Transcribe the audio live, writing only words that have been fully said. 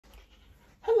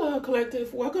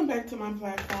Collective, welcome back to my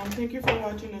platform. Thank you for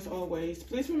watching as always.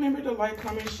 Please remember to like,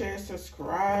 comment, share,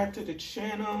 subscribe to the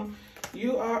channel.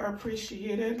 You are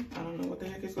appreciated. I don't know what the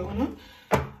heck is going on.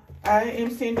 I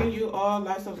am sending you all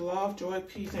lots of love, joy,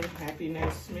 peace, and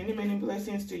happiness. Many, many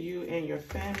blessings to you and your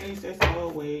families as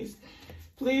always.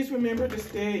 Please remember to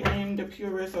stay in the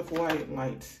purest of white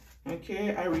light.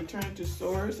 Okay, I return to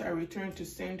source. I return to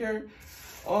sender.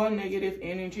 All negative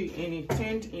energy, any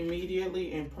intent,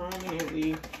 immediately and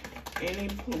permanently. Any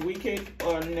wicked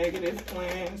or negative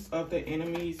plans of the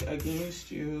enemies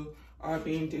against you are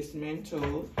being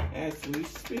dismantled as we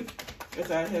speak.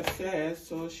 As I have said,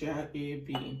 so shall it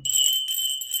be.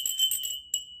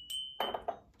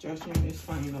 Judgment is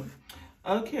final.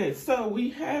 Okay, so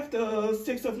we have the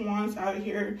Six of Wands out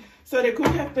here. So there could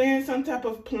have been some type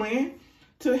of plan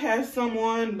to have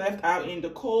someone left out in the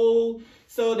cold.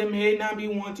 So they may not be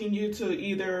wanting you to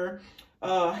either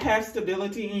have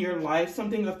stability in your life,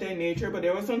 something of that nature, but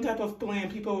there was some type of plan.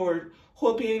 People were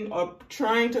hoping or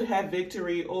trying to have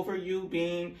victory over you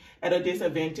being at a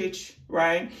disadvantage,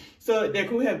 right? So there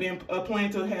could have been a plan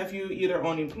to have you either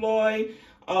unemployed,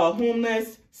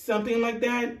 homeless, something like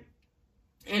that.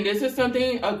 And this is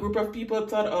something a group of people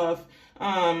thought of.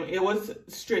 It was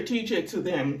strategic to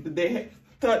them. They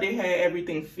thought they had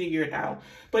everything figured out,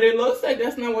 but it looks like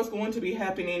that's not what's going to be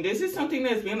happening. This is something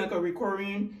that's been like a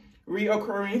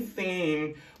reoccurring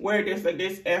theme where there's like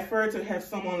this effort to have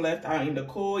someone left out in the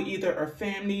cold, either a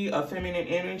family, a feminine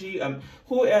energy,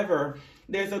 whoever.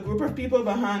 There's a group of people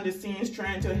behind the scenes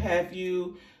trying to have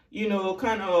you, you know,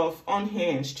 kind of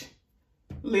unhinged,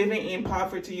 living in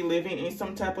poverty, living in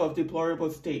some type of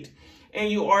deplorable state. And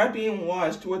you are being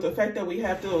watched. With the fact that we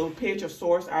have the Page of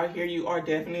Swords out here, you are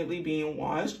definitely being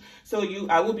watched. So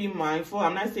I will be mindful.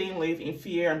 I'm not saying live in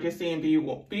fear. I'm just saying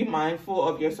be mindful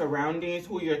of your surroundings,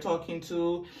 who you're talking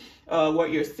to,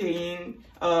 what you're saying.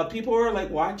 People are like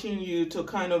watching you to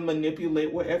kind of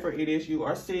manipulate whatever it is you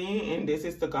are saying. And this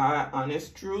is the God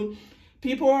honest truth.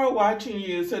 People are watching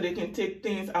you so they can take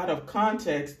things out of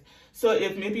context. So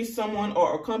if maybe someone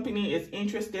or a company is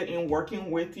interested in working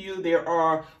with you, they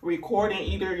are recording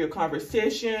either your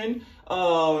conversation,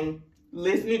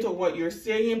 listening to what you're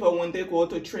saying, but when they go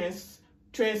to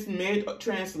transmit,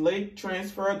 translate,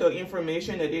 transfer the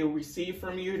information that they receive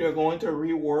from you, they're going to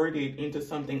reword it into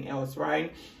something else,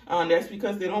 right? That's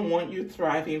because they don't want you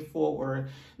thriving forward.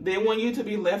 They want you to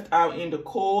be left out in the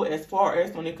cold as far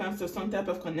as when it comes to some type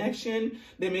of connection.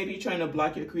 They may be trying to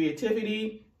block your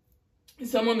creativity.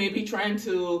 Someone may be trying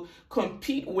to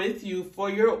compete with you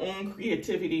for your own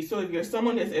creativity. So if you're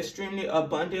someone that's extremely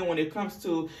abundant when it comes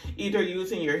to either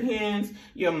using your hands,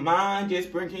 your mind,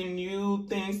 just bringing new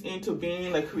things into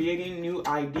being, like creating new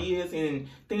ideas and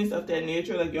things of that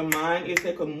nature, like your mind is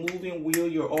like a moving wheel.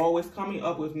 You're always coming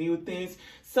up with new things.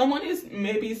 Someone is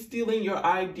maybe stealing your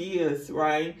ideas,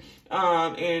 right?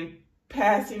 And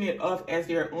passing it off as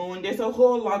their own. There's a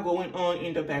whole lot going on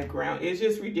in the background. It's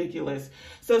just ridiculous.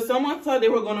 So someone thought they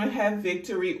were going to have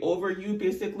victory over you.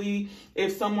 Basically,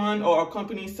 if someone or a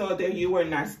company saw that you were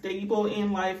not stable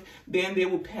in life, then they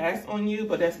will pass on you,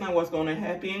 but that's not what's going to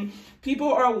happen.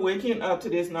 People are waking up to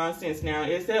this nonsense now.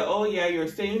 It's that, oh yeah, you're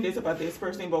saying this about this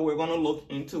person, but we're going to look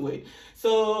into it.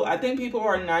 So I think people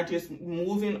are not just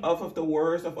moving off of the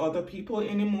words of other people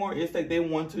anymore. It's like they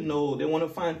want to know. They want to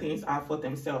find things out for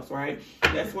themselves, right?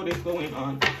 That's what is going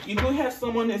on. You could have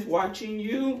someone that's watching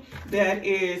you that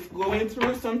is going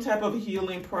through some type of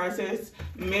healing process,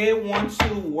 may want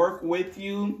to work with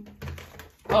you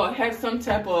or have some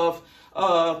type of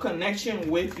connection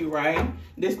with you, right?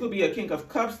 This could be a King of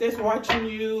Cups that's watching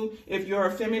you. If you're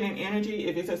a feminine energy,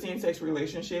 if it's a same-sex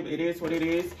relationship, it is what it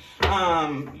is.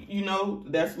 You know,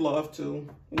 that's love too.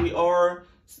 We all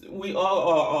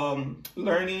are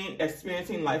learning,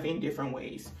 experiencing life in different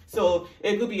ways. So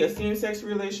it could be a same-sex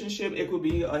relationship, it could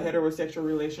be a heterosexual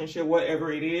relationship,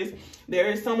 whatever it is. There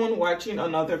is someone watching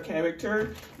another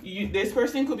character. This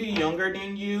person could be younger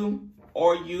than you,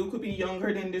 or you could be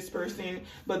younger than this person,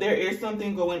 but there is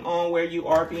something going on where you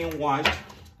are being watched.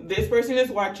 This person is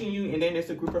watching you, and then there's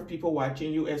a group of people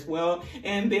watching you as well,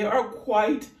 and they are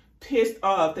quite pissed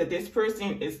off that this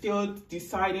person is still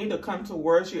deciding to come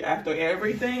towards you after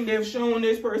everything they've shown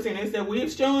this person. They said,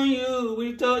 we've shown you,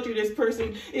 we've told you this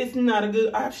person is not a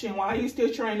good option. Why are you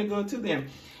still trying to go to them?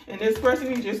 And this person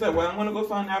is just like, well, I'm going to go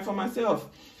find out for myself.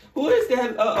 Who is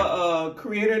that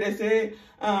creator that said,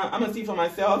 I'm going to see for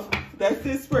myself? That's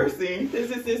this person. This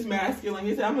is this masculine.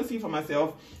 He said, I'm going to see for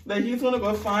myself. That he's going to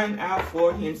go find out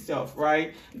for himself,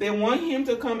 right? They want him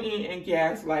to come in and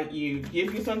gaslight you,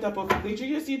 give you some type of, did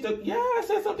you just see the, yeah, I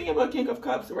said something about King of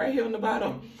Cups right here on the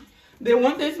bottom. They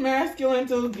want this masculine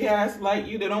to gaslight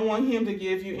you. They don't want him to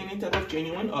give you any type of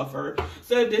genuine offer.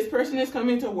 So if this person is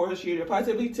coming towards you, they're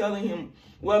possibly telling him,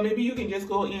 well, maybe you can just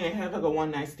go in and have like a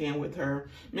one-night stand with her.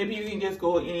 Maybe you can just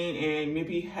go in and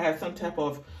maybe have some type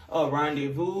of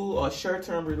rendezvous or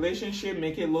short-term relationship.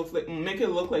 Make it look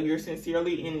like you're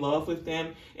sincerely in love with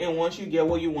them. And once you get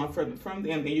what you want from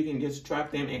them, then you can just drop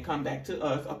them and come back to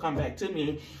us or come back to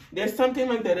me. There's something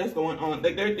like that that's going on.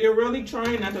 Like they're really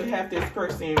trying not to have this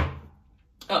person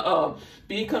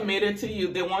be committed to you.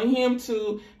 They want him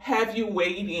to have you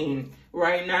waiting,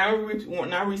 right?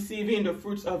 Not receiving the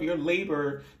fruits of your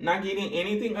labor, not getting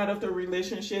anything out of the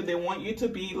relationship. They want you to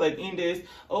be like in this,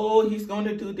 oh, he's going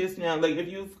to do this now. Like if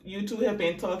you two have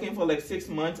been talking for like 6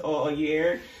 months or a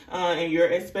year, and you're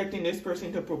expecting this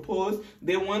person to propose,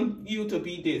 they want you to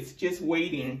be this, just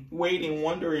waiting,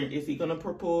 wondering, is he going to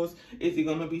propose? Is he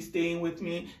going to be staying with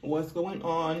me? What's going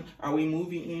on? Are we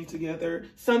moving in together?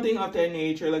 Something of that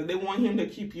nature. Like they want him to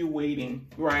keep you waiting,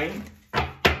 right?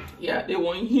 Yeah, they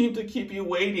want him to keep you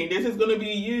waiting. This is going to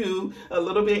be you a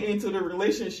little bit into the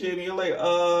relationship. And you're like,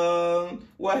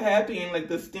 what happened? Like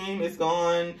the steam is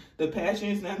gone. The passion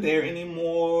is not there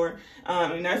anymore.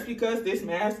 And that's because this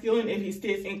masculine, if he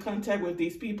stays in contact with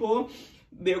these people,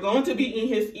 they're going to be in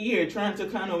his ear trying to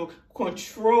kind of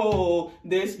control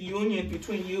this union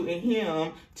between you and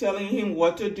him, telling him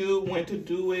what to do, when to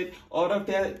do it. All of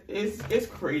that is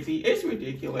crazy. It's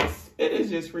ridiculous. It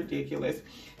is just ridiculous.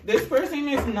 This person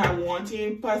is not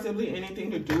wanting possibly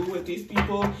anything to do with these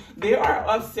people. They are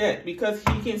upset because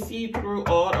he can see through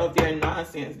all of their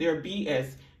nonsense, their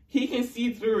BS. He can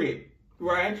see through it.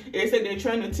 Right? It's like they're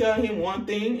trying to tell him one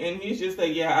thing and he's just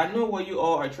like, yeah, I know what you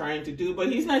all are trying to do.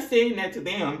 But he's not saying that to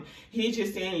them. He's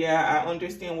just saying, yeah, I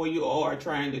understand what you all are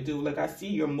trying to do. Like, I see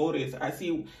your motives. I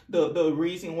see the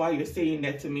reason why you're saying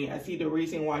that to me. I see the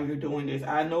reason why you're doing this.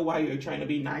 I know why you're trying to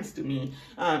be nice to me.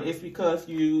 It's because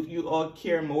you all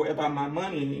care more about my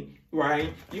money.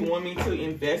 Right? You want me to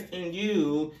invest in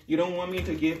you. You don't want me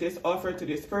to give this offer to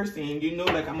this person. You know,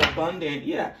 like I'm abundant.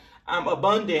 Yeah, I'm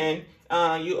abundant.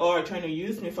 You are trying to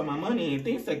use me for my money and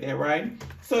things like that, right?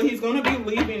 So he's going to be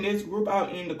leaving this group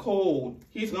out in the cold.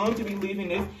 He's going to be leaving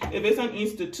this. If it's an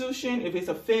institution, if it's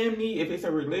a family, if it's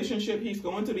a relationship, he's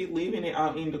going to be leaving it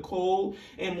out in the cold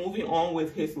and moving on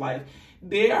with his life.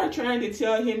 They are trying to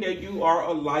tell him that you are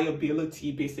a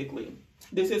liability, basically.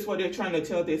 This is what they're trying to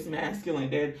tell this masculine,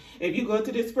 that if you go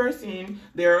to this person,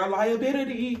 they're a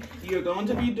liability. You're going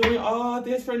to be doing all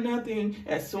this for nothing.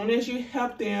 As soon as you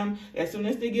help them, as soon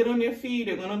as they get on their feet,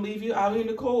 they're going to leave you out in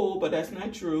the cold. But that's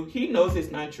not true. He knows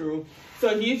it's not true.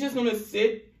 So he's just going to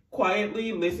sit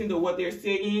quietly, listen to what they're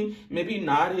saying, maybe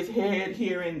nod his head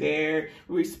here and there,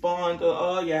 respond to,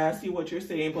 oh yeah, I see what you're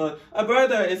saying, but a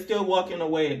brother is still walking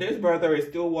away. This brother is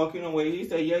still walking away. He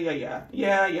said,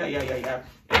 yeah.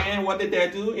 And what did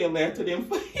that do? It led to them.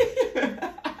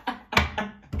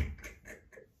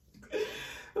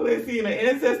 Listen,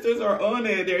 the ancestors are on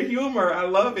it. Their humor, I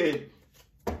love it.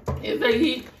 It's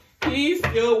like he's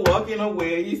still walking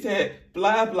away. He said,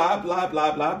 blah, blah, blah,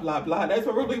 blah, blah, blah, blah. That's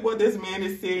probably what this man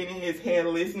is saying in his head,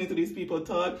 listening to these people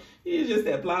talk. He just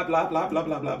said, blah, blah, blah, blah,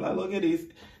 blah, blah, blah. Look at these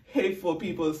hateful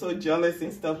people, so jealous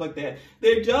and stuff like that.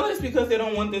 They're jealous because they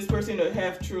don't want this person to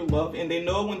have true love. And they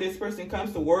know when this person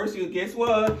comes towards you, guess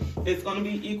what? It's going to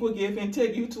be equal give and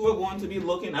take. You two are going to be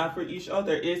looking out for each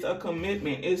other. It's a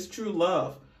commitment. It's true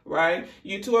love. Right?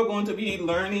 You two are going to be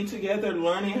learning together,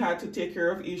 learning how to take care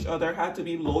of each other, how to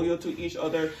be loyal to each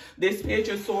other. This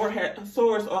spiritual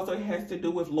source also has to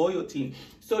do with loyalty.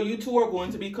 So you two are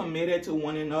going to be committed to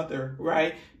one another,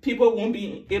 right? People won't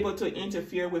be able to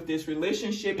interfere with this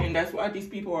relationship, and that's why these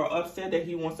people are upset that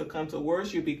he wants to come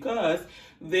towards you, because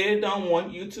they don't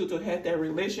want you two to have that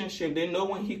relationship. They know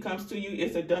when he comes to you,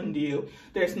 it's a done deal.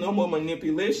 There's no more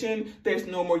manipulation. There's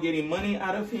no more getting money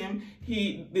out of him.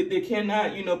 They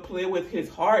cannot, play with his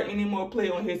heart anymore, play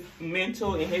on his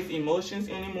mental and his emotions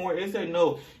anymore. It's a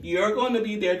no. You're going to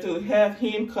be there to have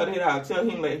him cut it out. Tell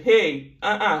him like, hey,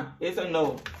 it's a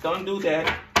no. Don't do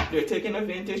that. They're taking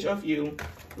advantage of you,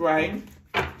 right?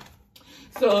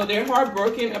 So they're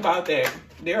heartbroken about that.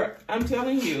 I'm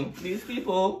telling you, these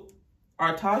people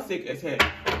are toxic as heck.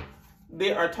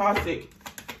 They are toxic.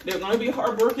 They're going to be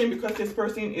heartbroken because this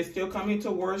person is still coming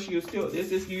towards you.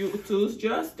 This is you two's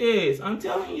justice. I'm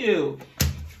telling you.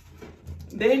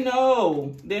 They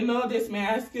know this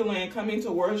masculine coming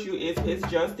towards you is his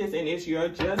justice and it's your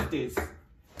justice.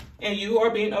 And you are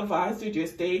being advised to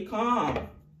just stay calm.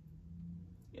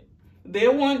 They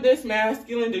want this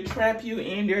masculine to trap you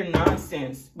in their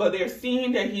nonsense, but they're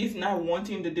seeing that he's not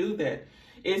wanting to do that.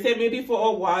 It said maybe for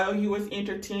a while he was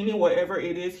entertaining whatever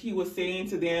it is he was saying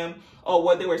to them, or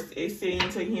what they were saying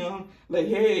to him. Like,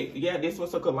 hey, yeah, this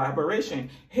was a collaboration.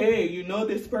 Hey, you know,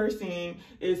 this person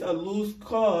is a loose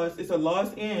cause. It's a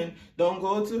lost end. Don't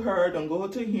go to her. Don't go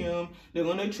to him. They're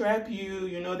going to trap you.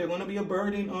 You know, they're going to be a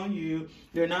burden on you.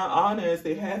 They're not honest.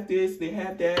 They have this. They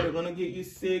have that. They're going to get you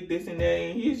sick, this and that.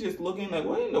 And he's just looking like,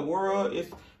 what in the world is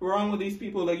wrong with these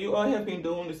people? Like, you all have been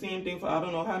doing the same thing for I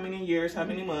don't know how many years, how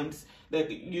many months. That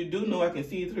you do know I can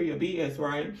see through your BS,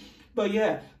 right? But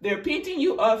yeah, they're painting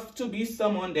you off to be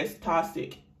someone that's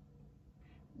toxic.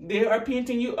 They are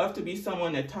painting you off to be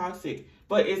someone that's toxic,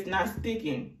 but it's not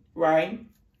sticking, right?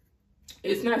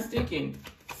 It's not sticking.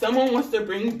 Someone wants to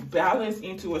bring balance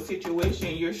into a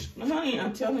situation. Honey,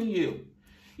 I'm telling you,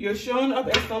 you're showing up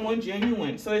as someone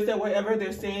genuine. So it's that whatever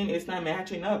they're saying is not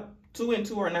matching up. 2 and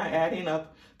 2 are not adding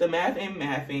up. The math ain't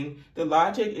mathing. The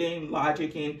logic ain't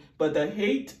logicking. But the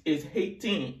hate is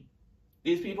hating.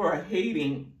 These people are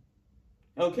hating.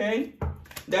 Okay?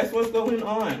 That's what's going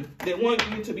on. They want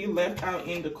you to be left out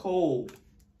in the cold.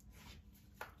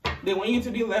 They want you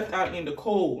to be left out in the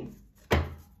cold.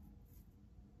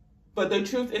 But the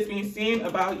truth is being seen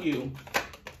about you.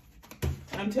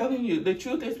 I'm telling you, the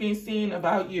truth is being seen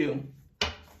about you.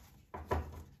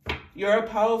 You're a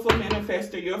powerful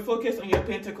manifester. You're focused on your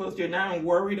pentacles. You're not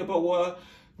worried about what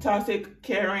toxic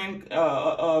Karen,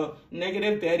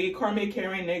 negative Betty, karmic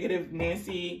Karen, negative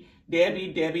Nancy,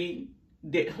 Debbie.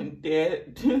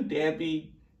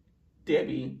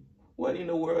 What in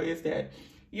the world is that?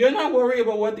 You're not worried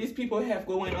about what these people have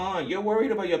going on. You're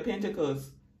worried about your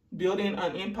pentacles. Building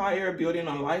an empire, building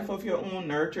a life of your own,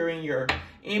 nurturing your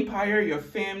empire, your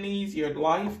families, your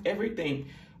life, everything.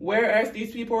 Whereas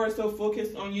these people are so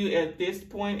focused on you at this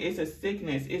point, it's a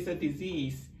sickness, it's a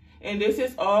disease. And this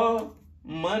is all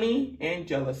money and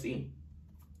jealousy.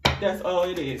 That's all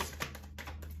it is.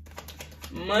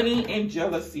 Money and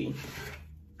jealousy.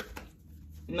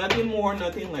 Nothing more,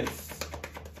 nothing less.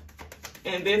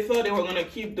 And they thought they were going to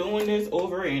keep doing this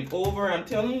over and over. I'm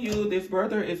telling you, this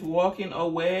brother is walking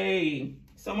away.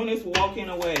 Someone is walking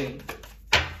away.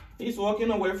 He's walking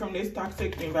away from this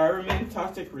toxic environment,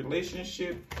 toxic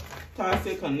relationship,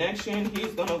 toxic connection.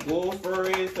 He's going to go for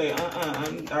it. Say,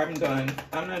 I'm done.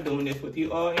 I'm not doing this with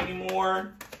you all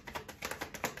anymore.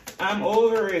 I'm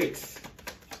over it.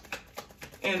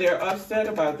 And they're upset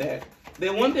about that. They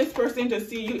want this person to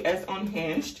see you as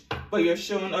unhinged, but you're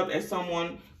showing up as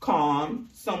someone calm,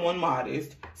 someone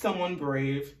modest, someone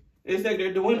brave. It's like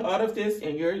they're doing all of this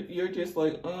and you're just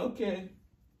like, oh, okay.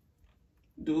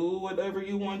 Do whatever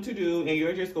you want to do, and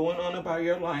you're just going on about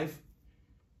your life.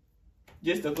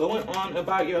 Just going on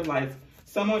about your life.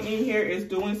 Someone in here is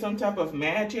doing some type of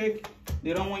magic.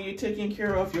 They don't want you taking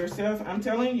care of yourself. I'm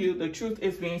telling you, the truth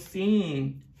is being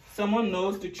seen. Someone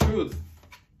knows the truth.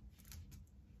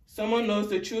 Someone knows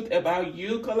the truth about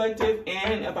you, collective,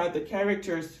 and about the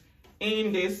characters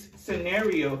in this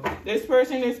scenario. This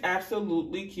person is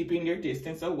absolutely keeping their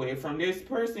distance away from this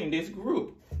person, this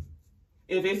group.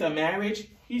 If it's a marriage,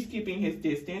 he's keeping his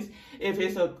distance. If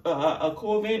it's a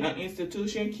coven, an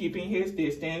institution, keeping his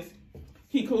distance.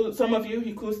 Some of you,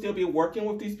 he could still be working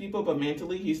with these people, but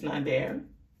mentally he's not there.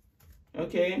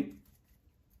 Okay?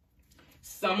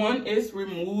 Someone is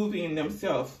removing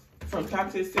themselves from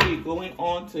toxicity, going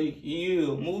on to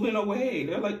you, moving away.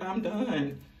 They're like, I'm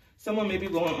done. Someone may be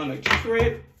going on a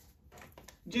trip,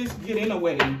 just getting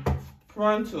away.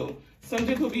 Pronto.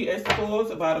 Something could be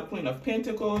exposed about a Queen of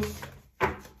Pentacles.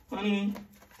 Honey,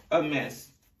 a mess.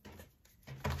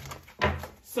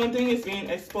 Something is being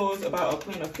exposed about a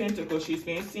Queen of Pentacles. She's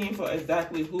being seen for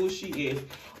exactly who she is.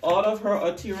 All of her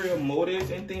ulterior motives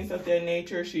and things of that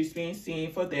nature, she's being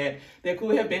seen for that. There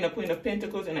could have been a Queen of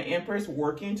Pentacles and an Empress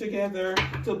working together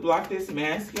to block this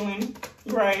masculine,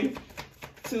 right?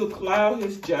 To cloud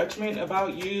his judgment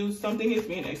about you. Something is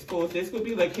being exposed. This could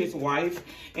be like his wife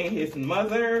and his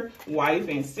mother, wife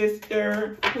and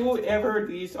sister, whoever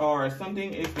these are.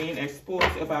 Something is being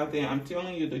exposed about them. I'm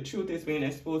telling you, the truth is being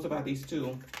exposed about these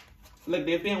two. Like,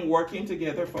 they've been working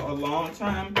together for a long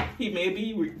time. He may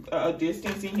be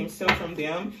distancing himself from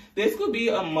them. This could be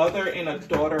a mother and a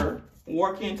daughter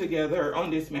working together on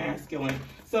this masculine.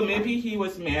 So maybe he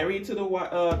was married to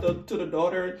the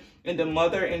daughter, and the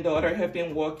mother and daughter have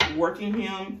been working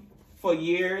him for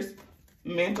years.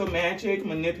 Mental magic,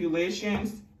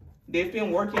 manipulations. They've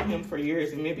been working him for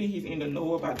years, and maybe he's in the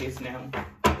know about this now.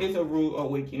 It's a rude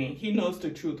awakening. He knows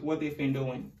the truth, what they've been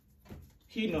doing.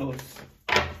 He knows.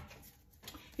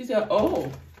 He said,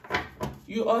 oh,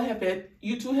 you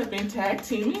two have been tag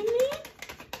teaming me?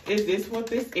 Is this what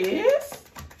this is?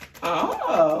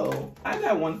 Oh, I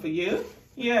got one for you.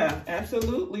 Yeah,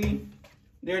 absolutely.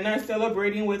 They're not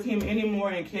celebrating with him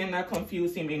anymore and cannot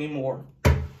confuse him anymore.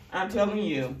 I'm telling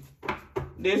you.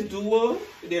 This duo,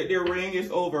 their reign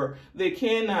is over. They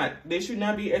should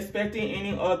not be expecting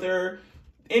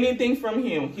anything from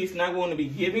him. He's not going to be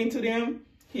giving to them.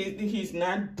 He's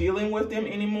not dealing with them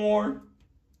anymore.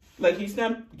 Like, he's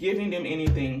not giving them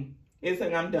anything. It's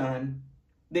like, I'm done.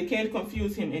 They can't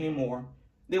confuse him anymore.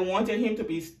 They wanted him to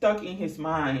be stuck in his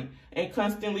mind and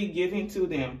constantly giving to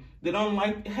them. They don't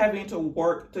like having to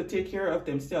work to take care of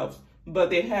themselves,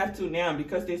 but they have to now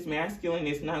because this masculine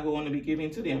is not going to be giving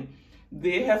to them.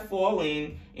 They have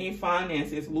fallen in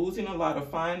finances, losing a lot of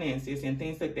finances and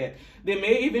things like that. They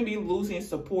may even be losing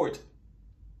support.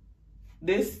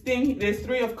 This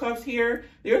Three of Cups here,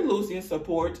 they're losing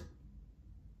support.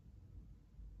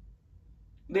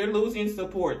 They're losing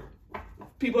support.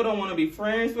 People don't want to be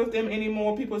friends with them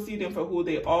anymore. People see them for who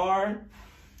they are.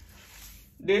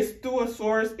 This Two of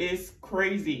Swords is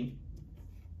crazy.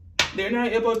 They're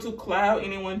not able to cloud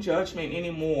anyone's judgment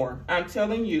anymore. I'm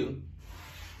telling you.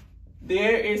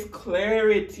 There is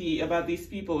clarity about these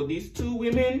people. These two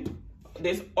women,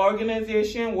 this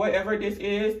organization, whatever this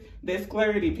is, there's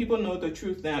clarity. People know the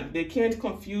truth now. They can't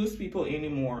confuse people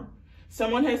anymore.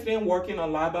 Someone has been working a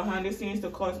lot behind the scenes to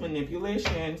cause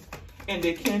manipulations, and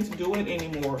they can't do it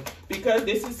anymore because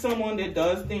this is someone that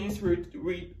does things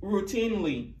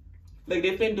routinely. Like,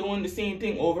 they've been doing the same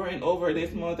thing over and over.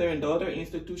 This mother and daughter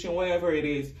institution, whatever it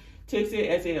is, takes it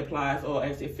as it applies or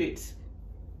as it fits.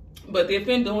 But they've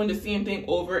been doing the same thing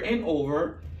over and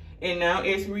over, and now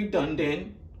it's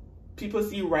redundant. People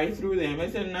see right through them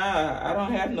and say, nah, I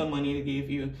don't have no money to give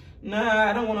you. Nah,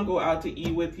 I don't want to go out to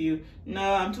eat with you.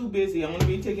 Nah, I'm too busy. I'm going to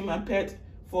be taking my pet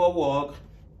for a walk.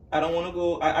 I don't want to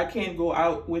go. I can't go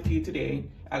out with you today.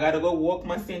 I got to go walk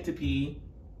my centipede.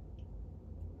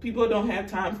 People don't have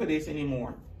time for this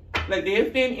anymore. Like,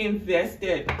 they've been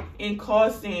invested in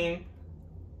causing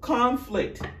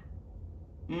conflict.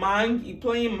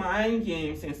 Playing mind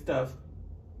games and stuff,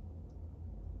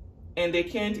 and they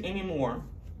can't anymore.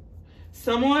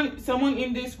 Someone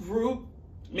in this group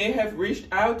may have reached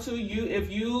out to you.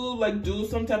 If you like do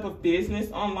some type of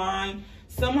business online,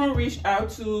 someone reached out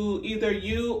to either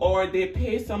you or they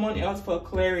paid someone else for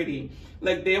clarity.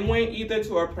 Like, they went either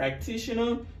to a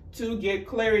practitioner to get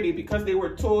clarity because they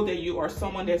were told that you are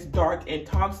someone that's dark and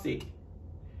toxic,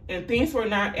 and things were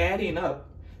not adding up.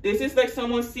 This is like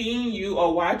someone seeing you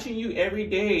or watching you every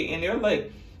day, and they're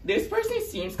like, this person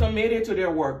seems committed to their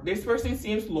work. This person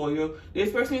seems loyal.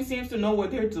 This person seems to know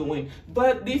what they're doing.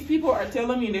 But these people are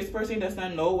telling me this person does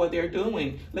not know what they're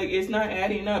doing. Like, it's not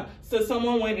adding up. So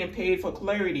someone went and paid for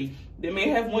clarity. They may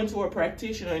have went to a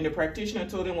practitioner, and the practitioner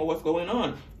told them, well, what's going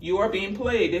on? You are being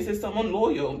played. This is someone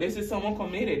loyal. This is someone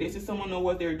committed. This is someone know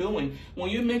what they're doing.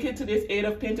 When you make it to this Eight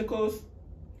of Pentacles,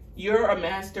 you're a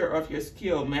master of your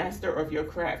skill, master of your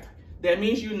craft. That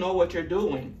means you know what you're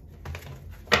doing.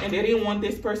 And they didn't want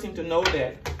this person to know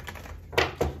that.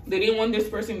 They didn't want this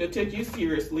person to take you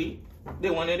seriously. They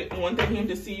wanted him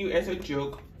to see you as a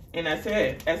joke. And I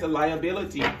said, as a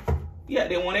liability. Yeah,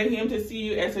 they wanted him to see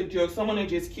you as a joke. Someone who's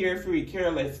just carefree,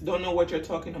 careless, don't know what you're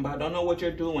talking about, don't know what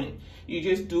you're doing. You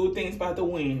just do things by the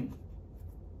wind.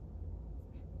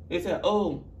 They said,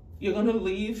 oh, you're going to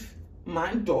leave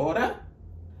my daughter?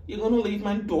 You're going to leave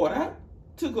my daughter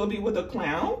to go be with a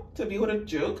clown, to be with a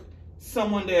joke,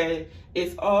 someone that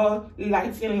is all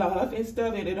lights and love and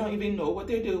stuff, and they don't even know what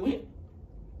they're doing?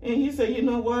 And he said, you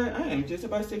know what? I am just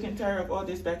about sick and tired of all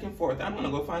this back and forth. I'm going to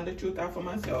go find the truth out for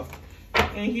myself.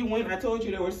 And he went, I told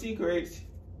you there were secrets.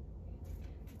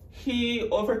 He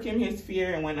overcame his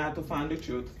fear and went out to find the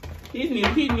truth.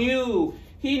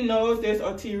 He knows there's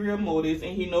ulterior motives,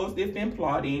 and he knows they've been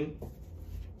plotting,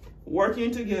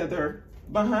 working together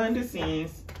behind the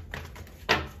scenes,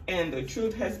 and the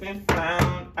truth has been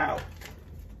found out.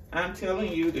 I'm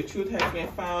telling you, the truth has been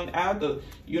found out. The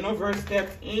universe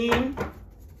stepped in,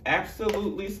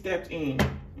 absolutely stepped in,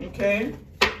 okay?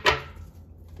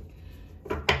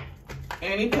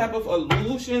 Any type of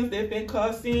illusions they've been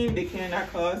causing, they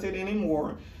cannot cause it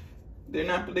anymore.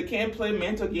 They can't play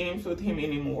mental games with him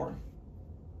anymore.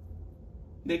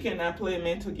 They cannot play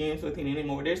mental games with him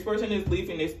anymore. This person is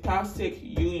leaving this toxic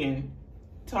union,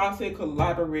 toxic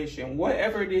collaboration.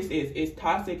 Whatever this is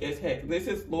toxic as heck. This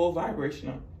is low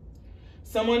vibrational.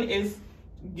 Someone is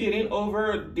getting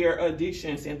over their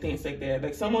addictions and things like that.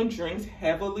 Like, someone drinks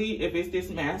heavily. If it's this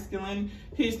masculine,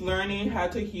 he's learning how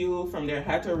to heal from there,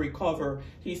 how to recover.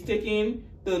 He's taking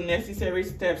the necessary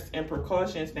steps and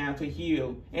precautions now to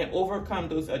heal and overcome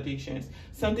those addictions.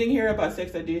 Something here about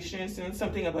sex addictions and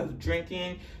something about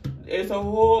drinking. There's a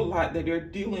whole lot that they're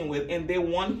dealing with, and they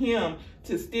want him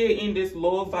to stay in this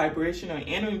low vibrational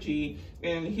energy,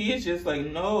 and he's just like,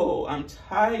 no, I'm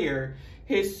tired.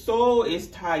 His soul is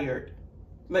tired.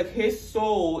 Like, his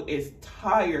soul is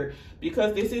tired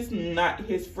because this is not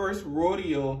his first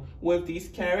rodeo with these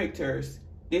characters.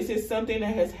 This is something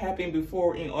that has happened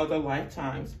before in other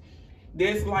lifetimes.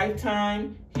 This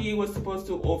lifetime, he was supposed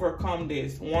to overcome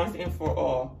this once and for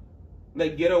all.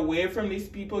 Like, get away from these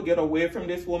people, get away from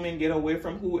this woman, get away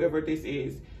from whoever this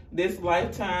is. This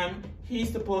lifetime,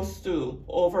 he's supposed to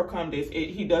overcome this.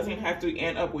 He doesn't have to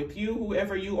end up with you,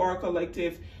 whoever you are,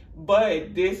 collective.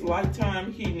 But this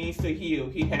lifetime, he needs to heal.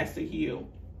 He has to heal.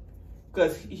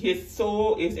 Because his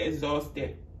soul is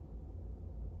exhausted.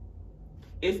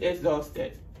 It's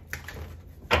exhausted.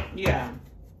 Yeah.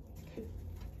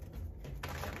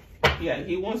 Yeah,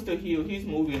 he wants to heal. He's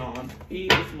moving on. He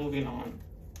is moving on.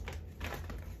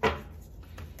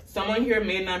 Someone here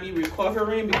may not be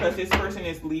recovering because this person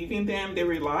is leaving them. They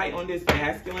rely on this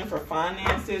masculine for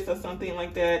finances or something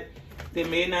like that. They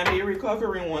may not be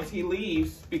recovering once he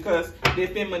leaves because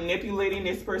they've been manipulating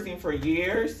this person for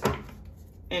years.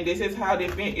 And this is how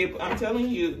they've been. I'm telling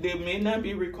you, they may not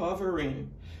be recovering.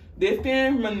 They've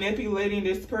been manipulating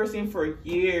this person for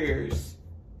years.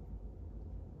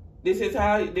 This is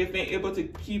how they've been able to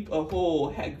keep a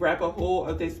hold, grab a hold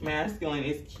of this masculine,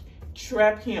 is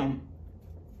trap him.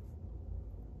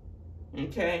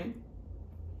 Okay?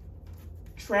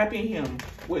 Trapping him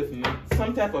with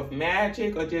some type of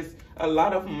magic or just a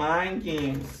lot of mind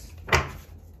games.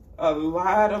 A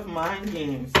lot of mind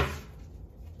games.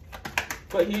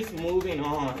 But he's moving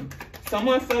on.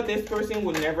 Someone felt this person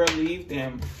would never leave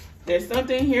them. There's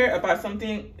something here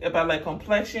about like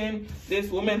complexion.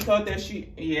 This woman thought that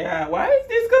why is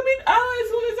this coming out as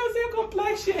soon as I say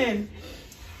complexion?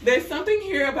 There's something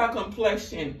here about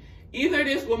complexion. Either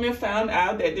this woman found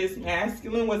out that this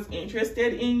masculine was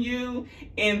interested in you,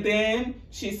 and then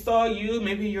she saw you,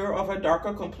 maybe you're of a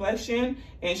darker complexion,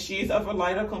 and she's of a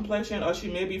lighter complexion, or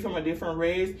she may be from a different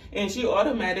race, and she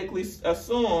automatically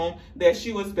assumed that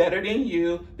she was better than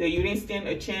you, that you didn't stand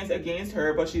a chance against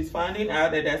her, but she's finding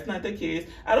out that that's not the case.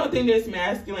 I don't think this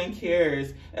masculine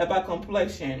cares about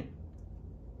complexion.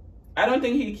 I don't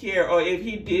think he cared, or if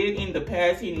he did in the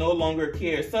past, he no longer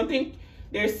cares.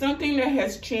 There's something that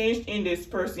has changed in this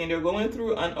person. They're going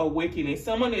through an awakening.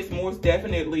 Someone is most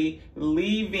definitely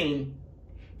leaving.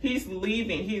 He's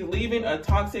leaving. He's leaving a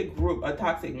toxic group, a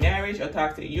toxic marriage, a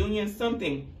toxic union,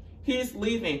 something. He's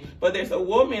leaving. But there's a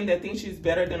woman that thinks she's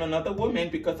better than another woman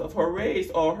because of her race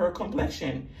or her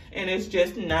complexion. And it's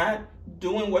just not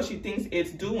doing what she thinks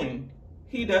it's doing.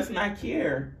 He does not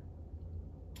care.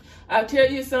 I'll tell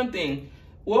you something.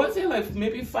 What was it, like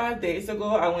maybe 5 days ago,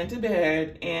 I went to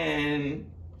bed and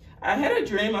I had a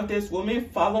dream of this woman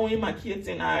following my kids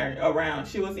and I around.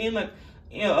 She was in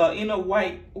a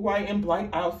white and black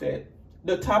outfit.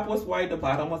 The top was white, the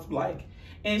bottom was black.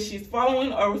 And she's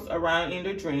following us around in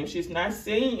the dream. She's not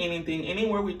saying anything.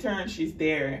 Anywhere we turn, she's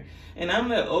there. And I'm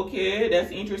like, okay, that's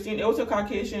interesting. It was a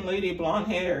Caucasian lady, blonde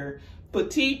hair,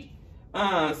 petite.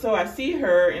 So I see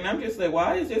her and I'm just like,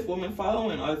 why is this woman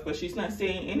following us? But she's not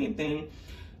saying anything.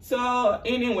 So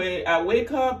anyway, I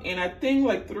wake up and I think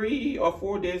like 3 or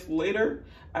 4 days later,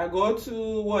 I go to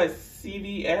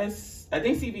CVS, I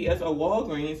think CVS or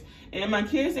Walgreens, and my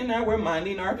kids and I were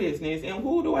minding our business. And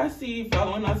who do I see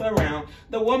following us around?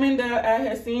 The woman that I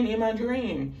had seen in my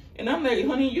dream. And I'm like,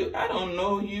 honey, I don't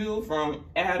know you from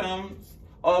Adam's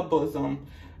or bosom.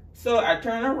 So I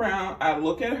turn around, I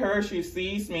look at her, she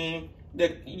sees me,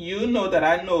 that you know that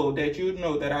I know, that you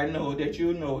know that I know, that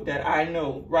you know that I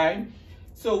know, right?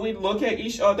 So we look at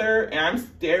each other and I'm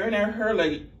staring at her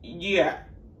like, yeah,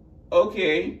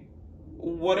 okay,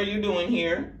 what are you doing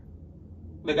here?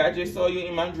 Like, I just saw you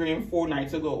in my dream 4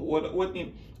 nights ago.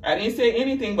 I didn't say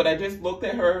anything, but I just looked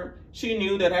at her. She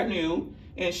knew that I knew.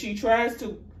 And she tries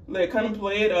to like kind of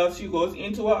play it up. She goes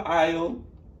into an aisle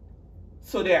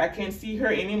so that I can't see her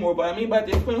anymore. But I mean, by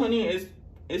this point, honey,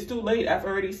 it's too late. I've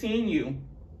already seen you.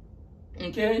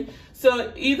 Okay?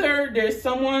 So either there's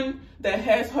someone that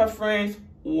has her friends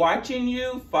watching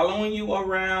you, following you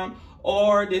around,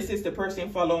 or this is the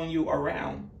person following you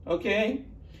around. Okay?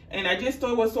 And I just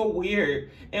thought it was so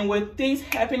weird. And with things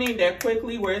happening that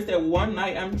quickly, where it's that one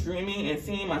night I'm dreaming and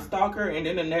seeing my stalker, and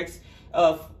then the next,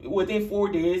 within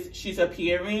 4 days, she's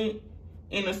appearing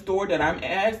in a store that I'm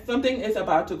at, something is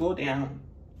about to go down.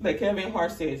 like Kevin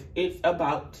Hart says, it's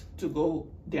about to go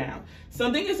down.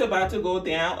 Something is about to go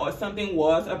down, or something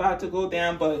was about to go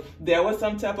down, but there was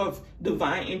some type of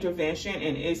divine intervention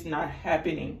and it's not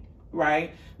happening,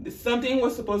 right? Something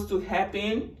was supposed to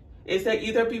happen. It's like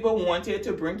either people wanted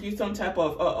to bring you some type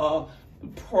of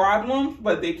problem,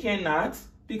 but they cannot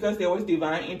because there was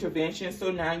divine intervention.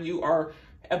 So now you are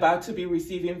about to be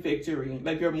receiving victory.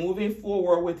 Like you're moving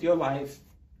forward with your life.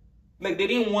 Like they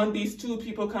didn't want these two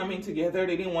people coming together.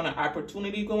 They didn't want an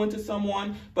opportunity going to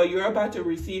someone, but you're about to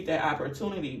receive that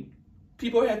opportunity.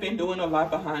 People have been doing a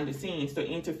lot behind the scenes to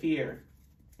interfere.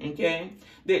 Okay?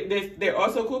 There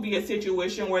also could be a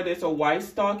situation where there's a wife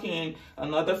stalking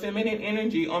another feminine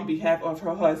energy on behalf of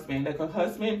her husband. Like her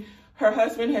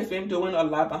husband has been doing a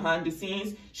lot behind the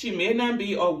scenes. She may not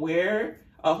be aware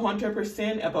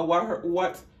 100% about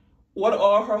what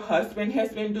all her husband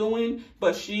has been doing,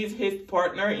 but she's his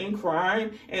partner in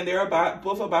crime, and they're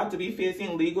both about to be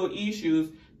facing legal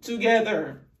issues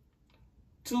together.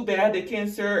 Too bad they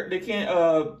can't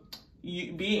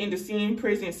be in the same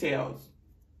prison cells.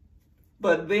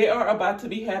 But they are about to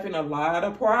be having a lot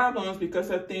of problems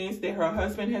because of things that her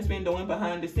husband has been doing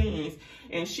behind the scenes.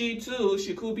 And she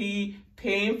could be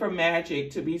paying for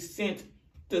magic to be sent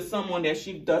to someone that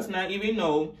she does not even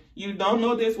know. You don't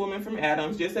know this woman from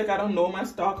Adams, just like I don't know my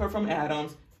stalker from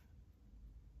Adams.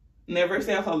 Never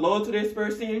said hello to this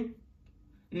person.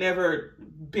 Never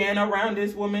been around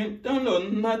this woman. Don't know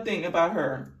nothing about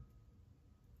her.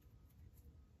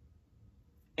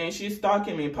 And she's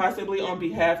stalking me, possibly on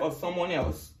behalf of someone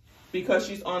else, because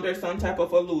she's under some type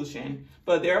of illusion.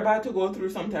 But they're about to go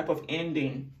through some type of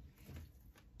ending.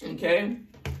 Okay?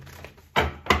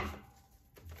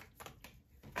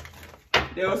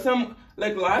 There was some,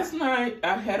 like last night,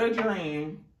 I had a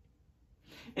dream.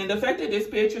 And the fact that this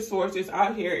page of swords is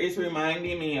out here is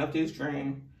reminding me of this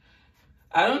dream.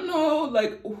 I don't know,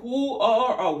 like, who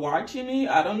all are watching me.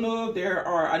 I don't know if there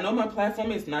are, I know my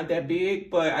platform is not that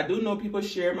big, but I do know people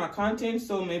share my content.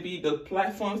 So maybe the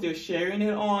platforms they're sharing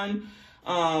it on,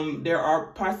 there are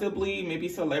possibly maybe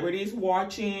celebrities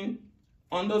watching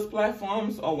on those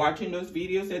platforms or watching those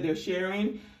videos that they're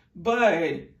sharing.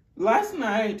 But last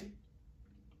night,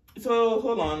 so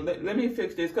hold on, let me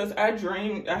fix this, because I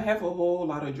have a whole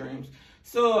lot of dreams.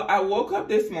 So I woke up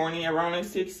this morning around like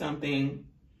 6 something,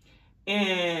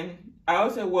 and I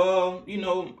was like, well, you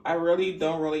know, I really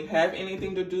don't have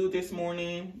anything to do this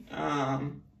morning.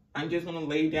 I'm just gonna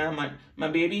lay down. My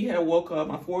baby had woke up,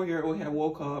 my 4-year-old had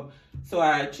woke up. So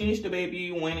I changed the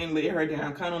baby, went and laid her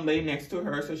down, kind of lay next to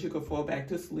her so she could fall back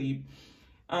to sleep.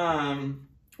 While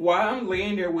I'm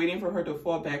laying there waiting for her to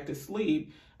fall back to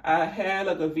sleep, I had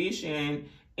like a vision,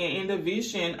 and in the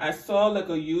vision, I saw like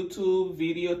a YouTube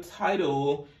video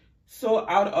title, "So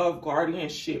Out of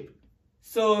Guardianship."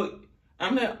 So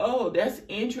I'm like, oh, that's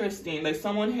interesting. Like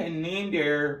someone had named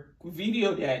their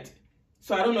video that.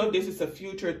 So I don't know if this is a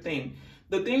future thing.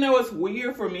 The thing that was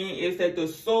weird for me is that the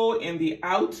 "so" and the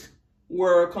 "out"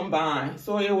 were combined.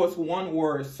 So it was one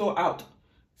word, "so out."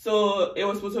 So it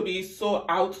was supposed to be "so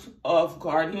out of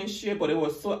guardianship," but it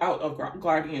was "so out of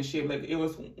guardianship." Like it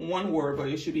was one word, but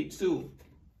it should be 2.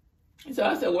 So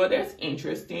I said, well, that's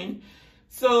interesting.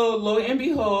 So lo and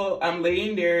behold, I'm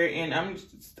laying there and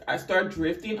I start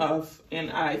drifting off and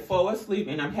I fall asleep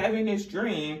and I'm having this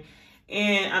dream.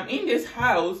 And I'm in this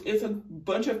house. It's a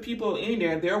bunch of people in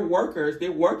there. They're workers. They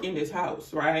work in this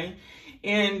house, right?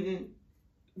 And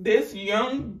this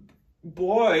young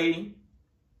boy,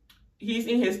 he's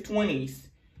in his 20s,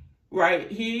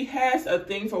 right? He has a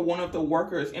thing for one of the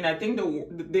workers, and I think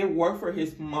they work for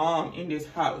his mom in this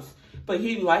house, but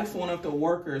he likes one of the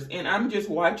workers, and I'm just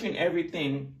watching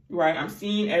everything, right? I'm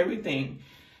seeing everything.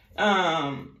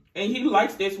 And he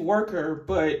likes this worker,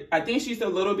 but I think she's a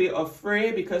little bit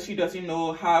afraid because she doesn't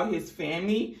know how his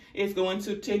family is going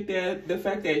to take the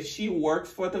fact that she works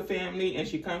for the family and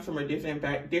she comes from a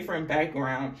different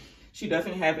background. She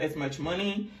doesn't have as much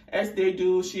money as they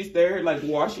do. She's there like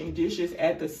washing dishes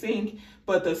at the sink,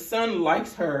 but the son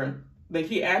likes her. Like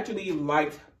he actually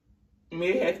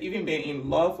may have even been in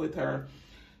love with her.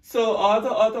 So all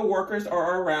the other workers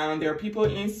are around. There are people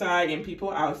inside and people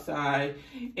outside,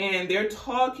 and they're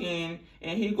talking,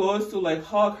 and he goes to like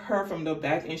hug her from the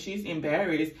back, and she's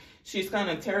embarrassed. She's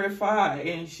kind of terrified,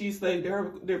 and she's like,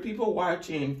 there are people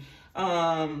watching.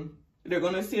 They're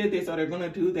going to say this or they're going to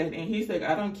do that. And he's like,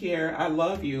 I don't care. I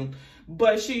love you.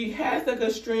 But she has like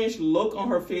a strange look on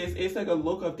her face. It's like a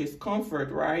look of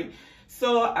discomfort, right?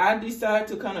 So I decide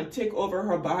to kind of take over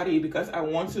her body because I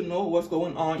want to know what's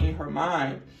going on in her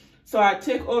mind. So I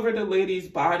take over the lady's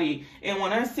body. And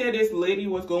when I said this lady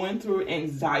was going through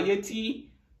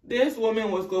anxiety, this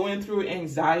woman was going through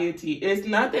anxiety. It's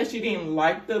not that she didn't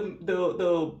like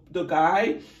the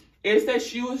guy. It's that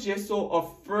she was just so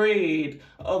afraid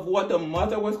of what the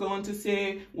mother was going to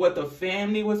say, what the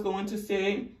family was going to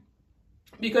say,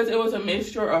 because it was a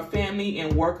mixture of family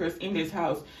and workers in this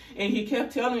house. And he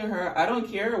kept telling her, I don't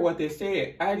care what they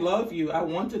say. I love you. I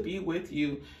want to be with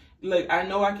you. Like, I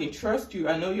know I can trust you.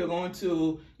 I know you're going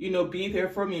to, you know, be there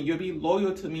for me. You'll be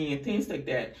loyal to me and things like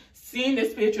that. Seeing the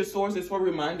spiritual source is what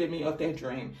reminded me of that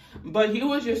dream. But he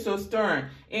was just so stern.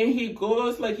 And he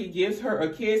goes, like, he gives her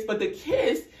a kiss. But the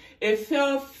kiss, it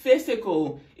felt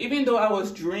physical. Even though I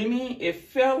was dreaming, it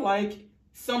felt like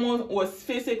someone was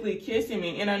physically kissing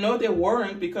me. And I know they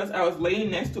weren't, because I was laying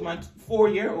next to my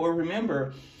 4-year-old,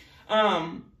 remember.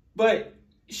 But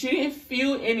she didn't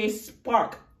feel any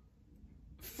spark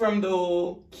from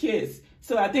the kiss.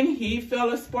 So I think he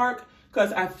felt a spark,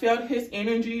 because I felt his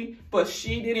energy, but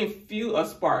she didn't feel a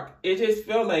spark. It just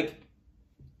felt like,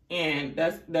 and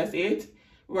that's it,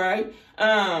 right?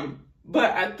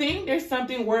 But I think there's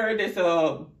something where there's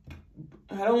a,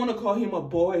 I don't want to call him a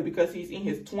boy because he's in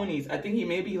his 20s. I think he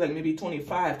may be like maybe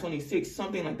 25, 26,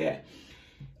 something like that.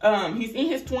 He's in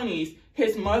his 20s.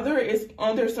 His mother is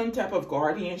under some type of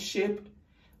guardianship.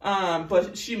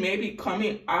 But she may be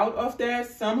coming out of that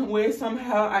some way,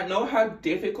 somehow. I know how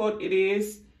difficult it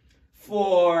is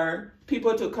for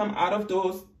people to come out of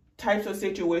those types of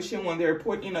situations when they're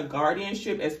put in a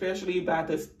guardianship, especially by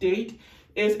the state.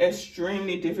 It's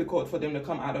extremely difficult for them to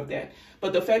come out of that.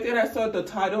 But the fact that I saw the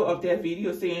title of that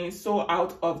video saying so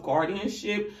out of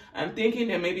guardianship, I'm thinking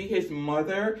that maybe his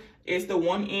mother is the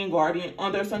one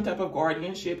under some type of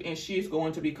guardianship, and she's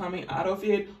going to be coming out of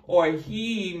it, or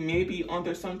he may be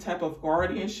under some type of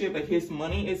guardianship, like his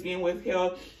money is being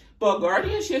withheld. But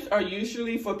guardianships are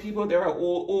usually for people that are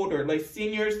older, like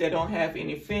seniors that don't have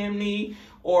any family,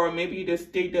 or maybe the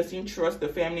state doesn't trust the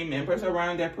family members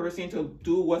around that person to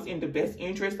do what's in the best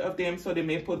interest of them, so they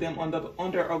may put them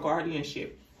under a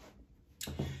guardianship.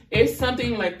 It's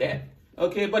something like that.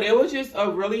 Okay, but it was just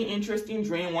a really interesting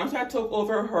dream. Once I took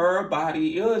over her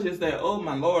body, it was just like, oh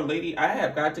my Lord, lady, I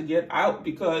have got to get out,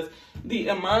 because the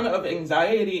amount of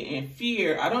anxiety and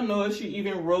fear, I don't know if she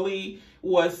even really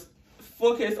was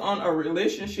focused on a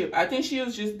relationship. I think she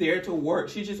was just there to work.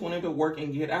 She just wanted to work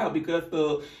and get out, because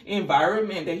the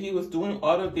environment that he was doing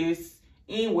all of this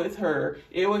in with her,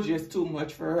 it was just too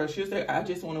much for her. She was like, I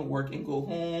just want to work and go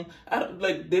home.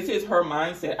 This is her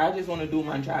mindset. I just want to do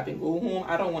my job and go home.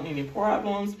 I don't want any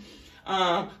problems.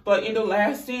 But in the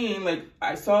last scene, like,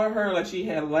 I saw her, like, she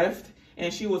had left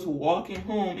and she was walking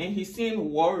home, and he seemed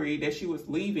worried that she was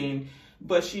leaving,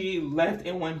 but she left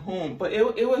and went home. But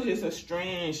it was just a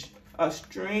strange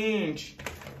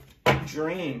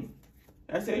dream.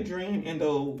 I said dream, and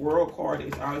the world card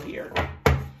is out here.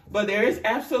 But there is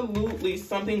absolutely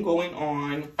something going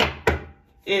on.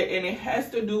 And it has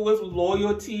to do with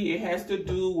loyalty. It has to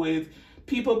do with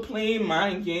people playing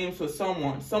mind games with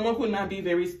someone. Someone could not be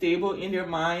very stable in their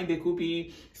mind. They could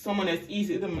be someone that's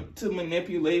easy to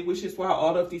manipulate, which is why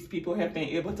all of these people have been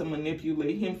able to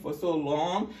manipulate him for so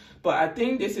long. But I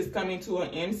think this is coming to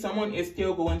an end. Someone is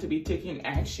still going to be taking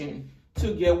action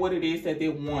to get what it is that they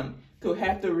want, to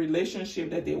have the relationship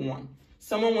that they want.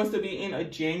 Someone wants to be in a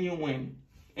genuine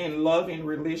and loving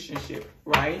relationship,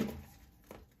 right?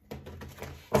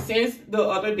 Since the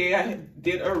other day I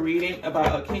did a reading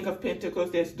about a King of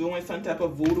Pentacles that's doing some type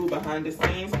of voodoo behind the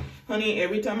scenes. Honey,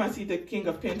 every time I see the King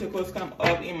of Pentacles come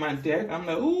up in my deck, I'm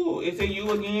like, ooh, is it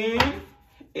you again?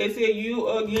 Is it you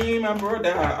again, my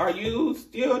brother? Are you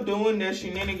still doing the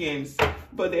shenanigans?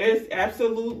 But there's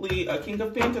absolutely a King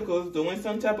of Pentacles doing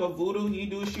some type of voodoo, he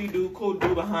do, she do, could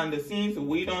do behind the scenes.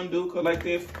 We don't do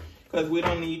collective because we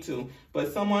don't need to.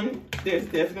 But there's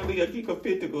definitely a King of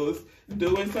Pentacles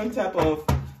doing some type of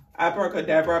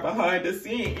abracadabra behind the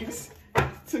scenes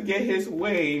to get his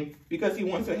way, because he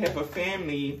wants to have a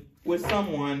family with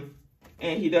someone,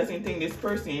 and he doesn't think this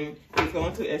person is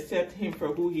going to accept him for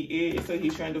who he is. So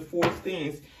he's trying to force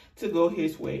things to go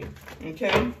his way.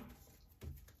 Okay?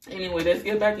 Anyway, let's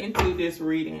get back into this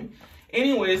reading.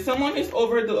 Anyway, someone is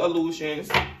over the illusions.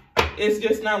 It's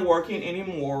just not working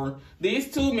anymore.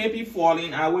 These two may be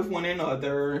falling out with one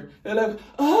another. They're like,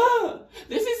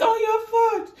 this is all your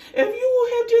fault. If you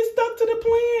had just stuck to the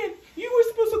plan, you were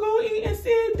supposed to go in and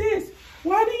say this.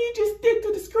 Why didn't you just stick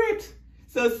to the script?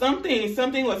 So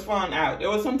something was found out. There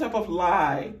was some type of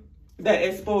lie that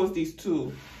exposed these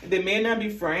two. They may not be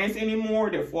friends anymore.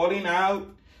 They're falling out.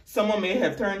 Someone may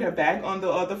have turned their back on the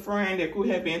other friend. There could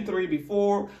have been 3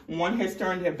 before. 1 has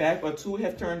turned their back, or 2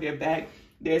 have turned their back.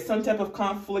 There's some type of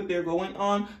conflict there going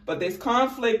on, but this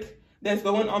conflict that's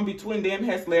going on between them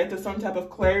has led to some type of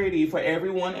clarity for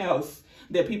everyone else,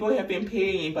 that people have been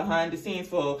paying behind the scenes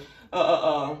for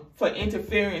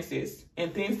interferences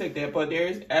and things like that. But there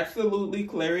is absolutely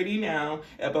clarity now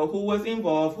about who was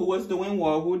involved, who was doing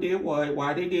what, who did what,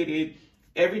 why they did it.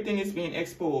 Everything is being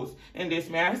exposed. And this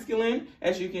masculine,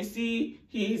 as you can see,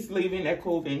 he's leaving that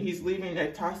coven. He's leaving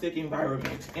that toxic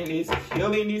environment. And he's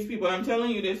killing these people. I'm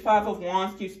telling you, this 5 of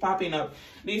Wands keeps popping up.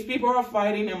 These people are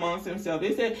fighting amongst themselves.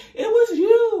 They said, it was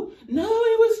you. No,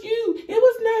 it was you. It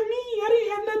was not me. I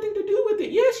didn't have nothing to do with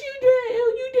it. Yes, you did.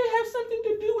 You did have something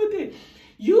to do with it.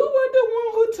 You were the one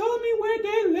who told me where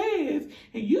they live.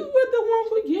 And you were the one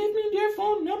who gave me their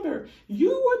phone number. You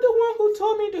were the one who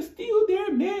told me to steal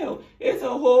their mail. It's a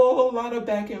whole lot of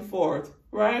back and forth,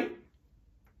 right?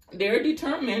 They're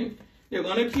determined. They're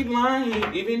going to keep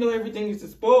lying. Even though everything is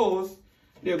exposed,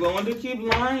 they're going to keep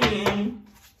lying.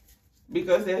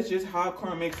 Because that's just how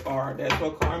karmics are. That's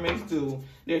what karmics do.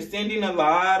 They're sending a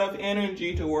lot of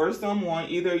energy towards someone,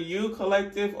 either you,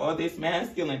 collective, or this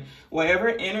masculine. Whatever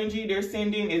energy they're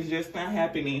sending is just not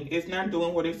happening. It's not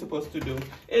doing what it's supposed to do.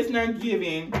 It's not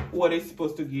giving what it's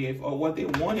supposed to give or what they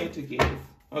wanted to give.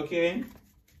 Okay?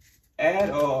 At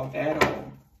all. At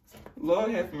all.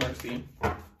 Lord have mercy.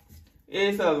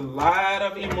 It's a lot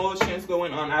of emotions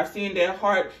going on. I've seen that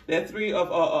heart, that three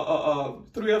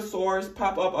of swords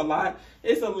pop up a lot.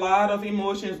 It's a lot of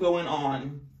emotions going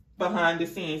on behind the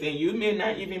scenes. And you may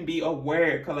not even be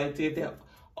aware, collective, that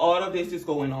all of this is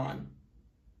going on.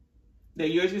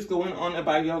 That you're just going on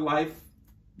about your life,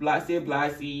 blase,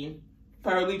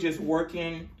 probably just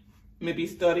working, maybe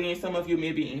studying. Some of you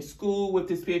may be in school with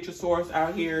the spiritual source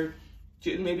out here.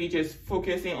 Maybe just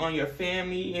focusing on your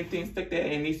family and things like that.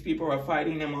 And these people are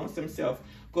fighting amongst themselves,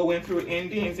 going through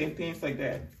endings and things like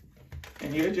that.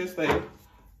 And you're just like,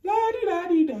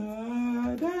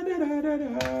 la-di-da-di-da,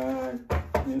 da-da-da-da-da.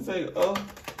 It's like, oh,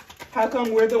 how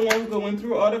come we're the ones going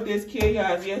through all of this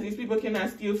chaos? Yes, these people cannot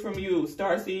steal from you,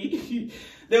 Starseed.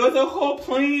 There was a whole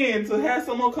plan to have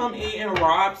someone come in and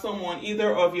rob someone,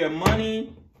 either of your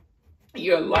money,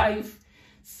 your life,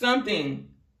 something.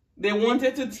 They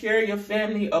wanted to tear your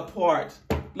family apart,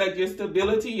 like your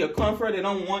stability, your comfort. They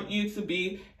don't want you to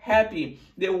be happy.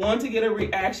 They want to get a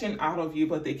reaction out of you,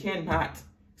 but they cannot.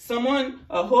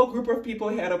 A whole group of people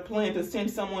had a plan to send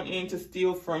someone in to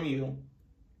steal from you.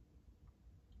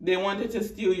 They wanted to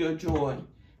steal your joy,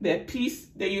 that peace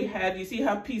that you have. You see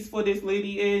how peaceful this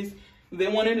lady is? They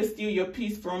wanted to steal your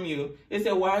peace from you. They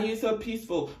said, why are you so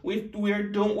peaceful? We've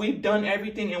done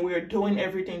everything and we're doing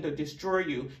everything to destroy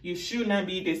you. You should not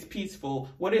be this peaceful.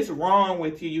 What is wrong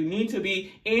with you? You need to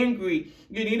be angry.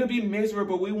 You need to be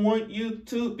miserable. We want you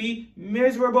to be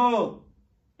miserable.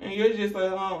 And you're just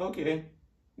like, oh, okay.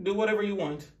 Do whatever you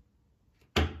want.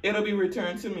 It'll be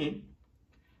returned to me.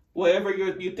 Whatever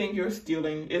you think you're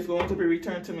stealing is going to be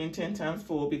returned to me 10 times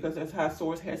full, because that's how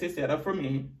Source has it set up for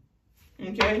me.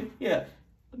 Okay? Yeah.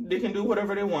 They can do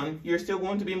whatever they want. You're still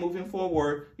going to be moving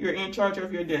forward. You're in charge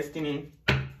of your destiny.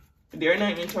 They're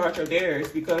not in charge of theirs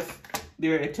because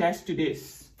they're attached to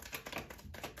this.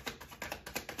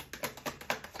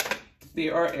 They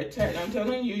are attached. I'm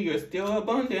telling you, you're still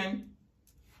abundant.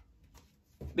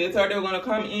 They thought they were going to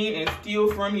come in and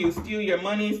steal from you. Steal your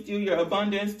money, steal your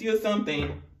abundance, steal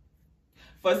something.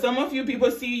 For some of you,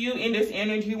 people see you in this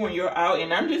energy when you're out.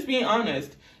 And I'm just being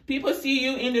honest. People see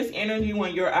you in this energy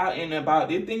when you're out and about.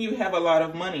 They think you have a lot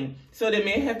of money. So they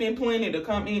may have been planning to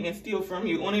come in and steal from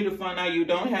you, only to find out you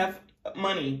don't have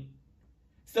money.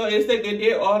 So it's like they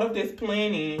did all of this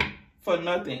planning for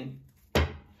nothing.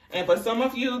 And for some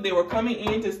of you, they were coming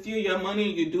in to steal your money.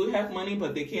 You do have money,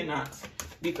 but they cannot.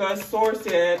 Because Source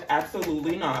said,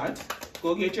 absolutely not.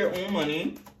 Go get your own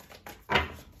money.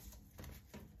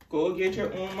 Go get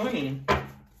your own money.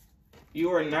 You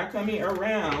are not coming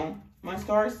around my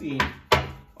starseed.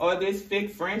 All this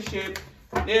fake friendship.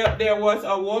 There was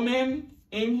a woman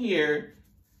in here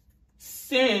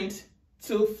sent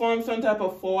to form some type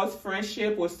of false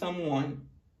friendship with someone.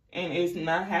 And it's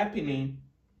not happening.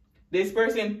 This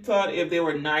person thought if they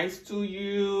were nice to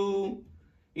you,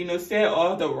 said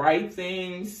all the right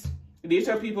things. These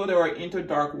are people that are into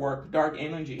dark work, dark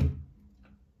energy.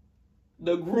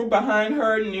 The group behind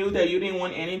her knew that you didn't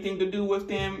want anything to do with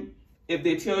them. If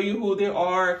they tell you who they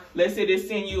are, let's say they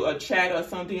send you a chat or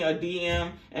something, a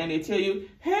DM, and they tell you,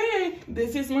 hey,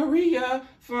 this is Maria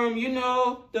from, from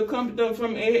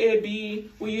AAB.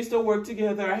 We used to work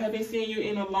together. I haven't seen you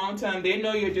in a long time. They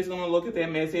know you're just going to look at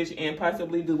that message and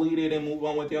possibly delete it and move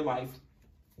on with your life.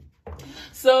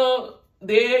 So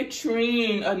they're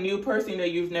treating a new person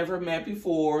that you've never met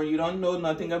before, you don't know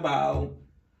nothing about.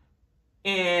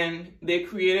 and they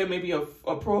created maybe a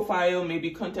profile,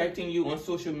 maybe contacting you on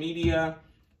social media,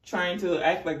 trying to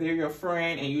act like they're your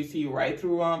friend, and you see right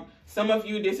through them. Some of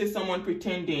you, this is someone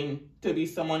pretending to be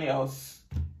someone else.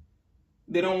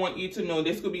 They don't want you to know.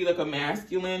 This could be like a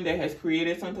masculine that has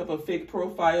created some type of fake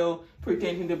profile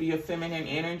pretending to be a feminine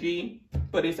energy,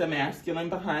 but it's a masculine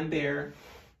behind there.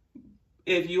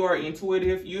 If you are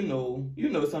intuitive, you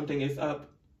know something is up.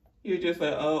 You're just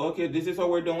like, oh, okay, this is what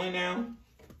we're doing now.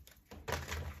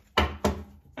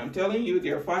 I'm telling you,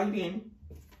 they're fighting.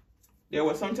 There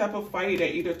was some type of fight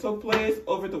that either took place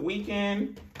over the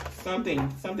weekend. Something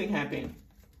happened.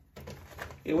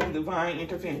 It was divine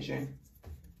intervention.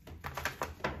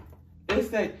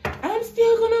 It's like, I'm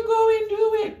still gonna go and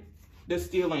do it. The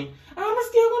stealing. I'm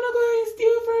still gonna go and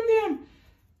steal from them.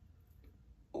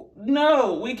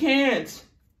 No, we can't.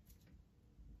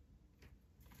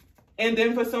 And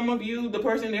then for some of you, the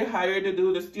person they hired to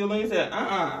do the stealing said,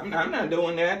 I'm not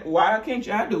doing that. Why can't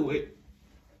y'all do it?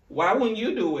 Why wouldn't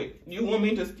you do it? You want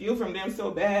me to steal from them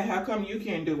so bad. How come you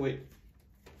can't do it?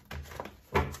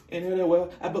 And they're like,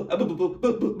 well,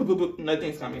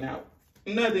 nothing's coming out.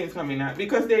 Nothing's coming out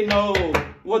because they know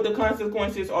what the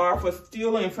consequences are for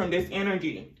stealing from this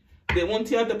energy. They won't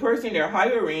tell the person they're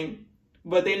hiring,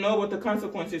 but they know what the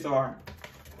consequences are.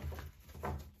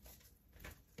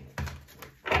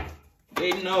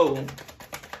 They know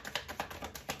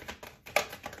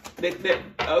that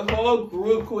a whole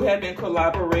group could have been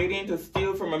collaborating to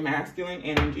steal from a masculine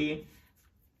energy.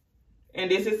 And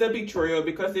this is a betrayal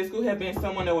because this could have been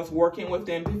someone that was working with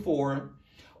them before.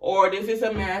 Or this is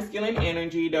a masculine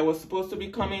energy that was supposed to be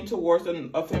coming towards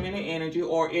a feminine energy,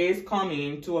 or is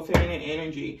coming to a feminine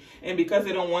energy. And because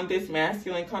they don't want this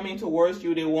masculine coming towards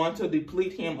you, they want to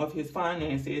deplete him of his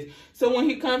finances. So when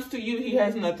he comes to you, he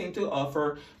has nothing to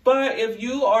offer. But if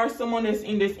you are someone that's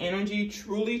in this energy,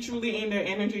 truly in their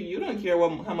energy, you don't care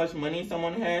how much money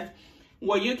someone has.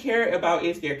 What you care about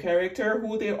is their character,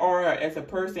 who they are as a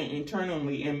person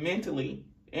internally and mentally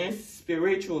and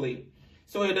spiritually.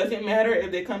 So it doesn't matter if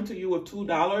they come to you with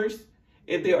 $2.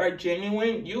 If they are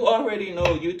genuine, you already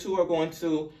know you two are going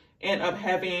to end up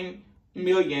having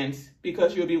millions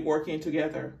because you'll be working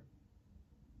together.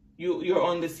 You're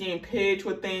on the same page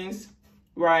with things,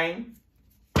 right?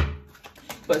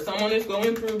 But someone is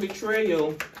going through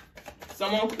betrayal.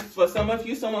 For some of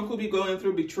you, someone could be going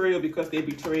through betrayal because they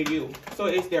betrayed you. So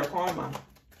it's their karma.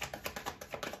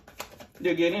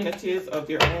 They're getting a taste of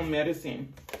their own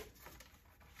medicine.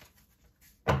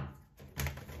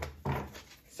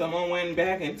 Someone went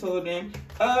back and told them,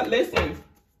 listen,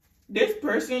 this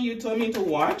person you told me to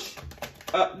watch,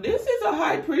 this is a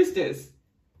high priestess.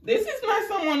 This is not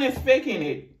someone that's faking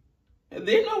it.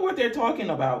 They know what they're talking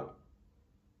about.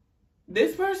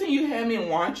 This person you have been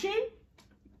watching,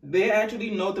 they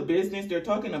actually know the business they're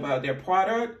talking about. Their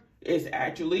product is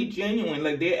actually genuine.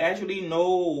 Like, they actually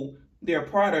know their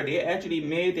product. They actually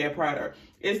made their product.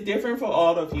 It's different for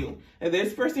all of you. And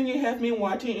this person you have been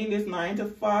watching in this 9 to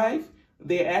 5,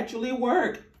 they actually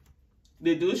work.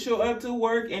 They do show up to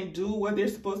work and do what they're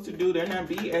supposed to do. They're not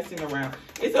BSing around.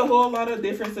 It's a whole lot of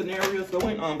different scenarios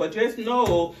going on. But just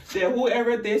know that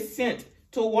whoever they sent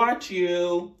to watch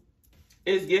you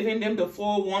is giving them the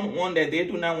 411 that they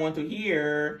do not want to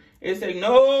hear. It's like,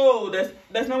 no,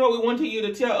 that's not what we wanted you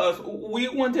to tell us. We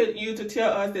wanted you to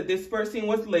tell us that this person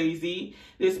was lazy.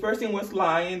 This person was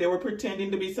lying. They were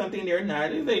pretending to be something they're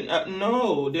not. It's like,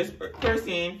 no, this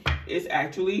person is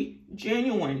actually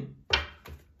genuine.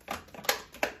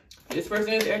 This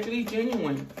person is actually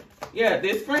genuine. Yeah,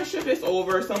 this friendship is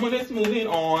over. Someone is moving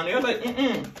on. They're like,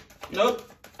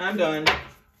 nope, I'm done.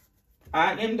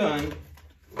 I am done.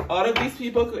 All of these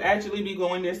people could actually be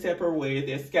going their separate ways.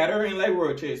 They're scattering like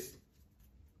roaches.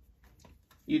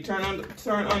 You turn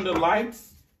on the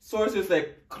lights. Source is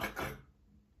like,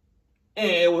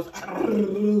 and it was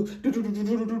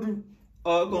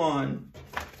all gone.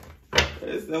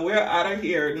 So we're out of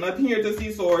here. Nothing here to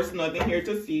see, source. Nothing here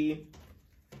to see.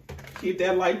 Keep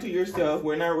that light to yourself.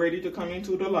 We're not ready to come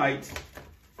into the light.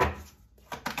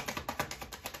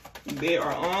 They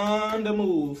are on the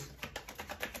move.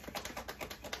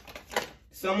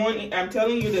 Someone, I'm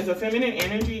telling you, there's a feminine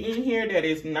energy in here that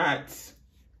is not,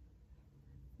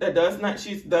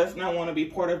 she does not want to be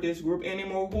part of this group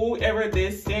anymore. Whoever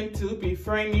this sent to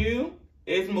befriend you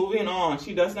is moving on.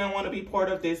 She does not want to be part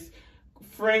of this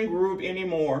friend group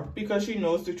anymore because she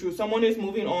knows the truth. Someone is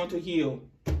moving on to heal.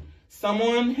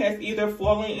 Someone has either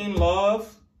fallen in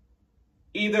love,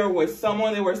 either with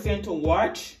someone they were sent to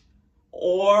watch,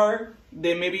 or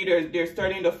they're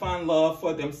starting to find love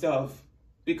for themselves.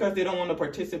 because they don't want to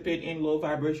participate in low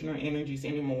vibrational energies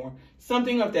anymore.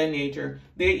 Something of that nature.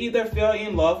 They either fell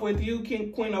in love with you,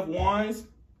 Queen of Wands,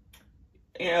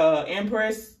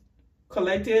 Empress,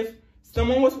 Collective.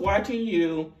 Someone was watching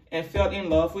you and fell in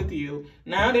love with you.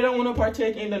 Now they don't want to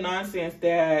partake in the nonsense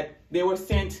that they were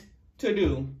sent to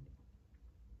do.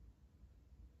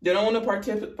 They don't want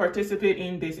to participate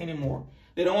in this anymore.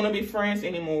 They don't want to be friends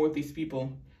anymore with these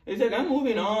people. It's like, I'm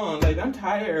moving on. Like, I'm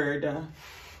tired.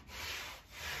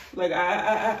 Like,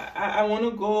 I want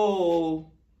to go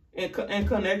and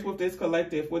connect with this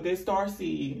collective, with this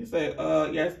starseed. It's like,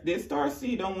 yes, this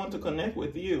starseed don't want to connect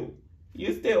with you.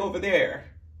 You stay over there.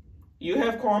 You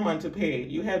have karma to pay.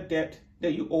 You have debt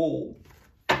that you owe.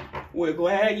 We're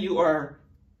glad you are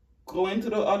going to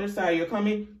the other side. You're come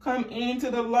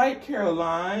into the light,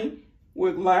 Caroline.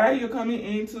 We're glad you're coming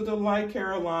into the light,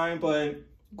 Caroline, but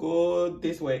go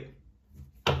this way.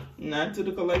 Not to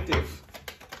the collective.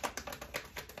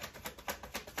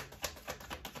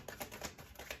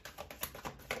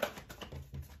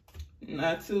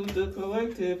 Not to the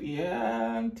collective.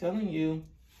 Yeah, I'm telling you.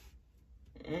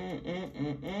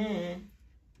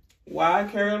 Why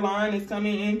Caroline is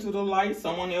coming into the light?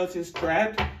 Someone else is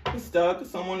trapped, stuck.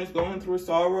 Someone is going through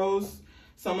sorrows.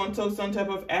 Someone took some type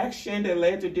of action that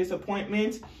led to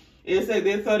disappointment. It's like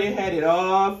they thought they had it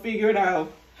all figured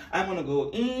out. I'm going to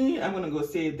go in. I'm going to go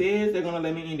say this. They're going to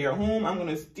let me in their home. I'm going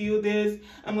to steal this.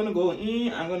 I'm going to go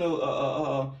in. I'm going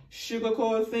to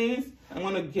sugarcoat things. I'm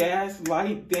going to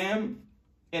gaslight them.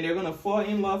 And they're going to fall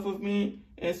in love with me.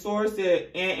 And Source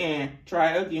said,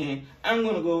 try again. I'm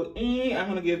going to go in. I'm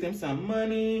going to give them some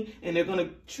money. And they're going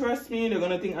to trust me. They're going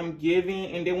to think I'm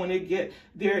giving. And then when they get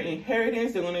their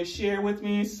inheritance, they're going to share with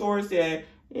me. Source said,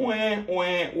 when,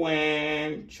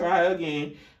 try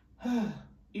again.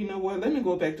 You know what? Let me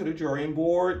go back to the drawing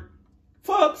board.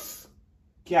 Folks,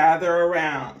 gather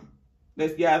around.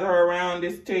 Let's gather around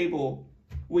this table.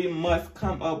 We must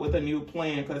come up with a new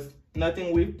plan because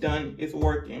nothing we've done is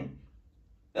working.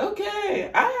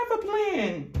 Okay, I have a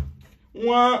plan.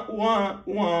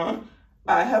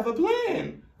 I have a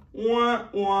plan.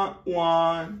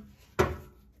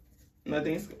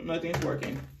 Nothing's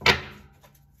working.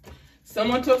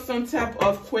 Someone took some type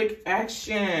of quick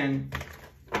action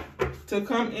to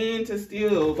come in to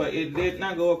steal, but it did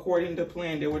not go according to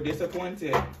plan. They were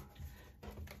disappointed.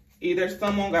 Either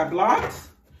someone got blocked,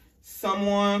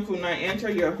 someone could not enter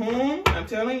your home. I'm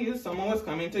telling you, someone was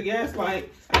coming to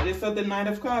gaslight. I just saw the Knight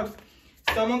of Cups.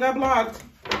 Someone got blocked.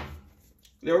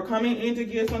 They were coming in to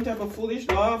give some type of foolish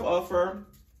love offer.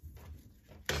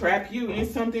 Trap you in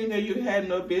something that you had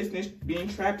no business being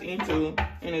trapped into,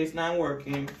 and it's not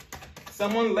working.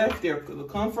 Someone left the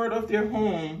comfort of their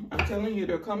home. I'm telling you,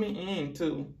 they're coming in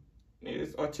too.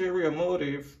 It's ulterior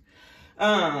motive.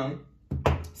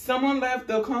 Someone left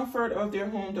the comfort of their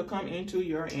home to come into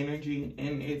your energy,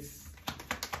 and it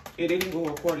didn't go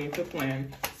according to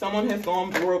plan. Someone has gone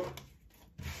broke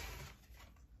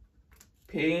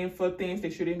paying for things they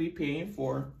shouldn't be paying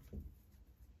for.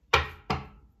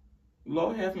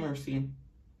 Lord have mercy.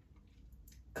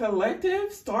 Collective,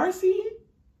 Starseed?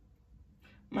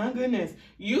 My goodness.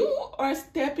 You are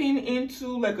stepping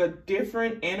into like a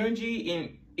different energy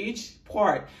in each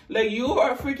part. Like you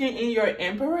are freaking in your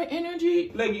Emperor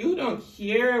energy. Like you don't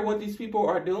hear what these people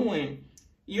are doing.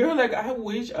 You're like, I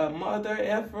wish a mother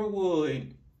ever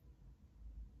would.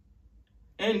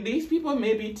 And these people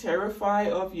may be terrified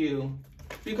of you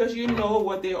because you know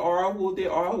what they are, who they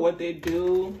are, what they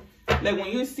do. Like when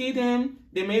you see them,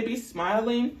 they may be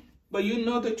smiling, but you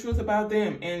know the truth about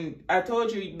them. And I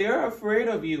told you, they're afraid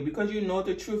of you because you know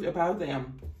the truth about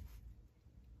them.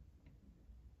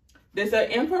 There's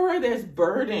an Emperor that's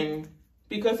burdened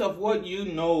because of what you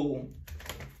know.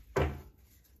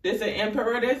 There's an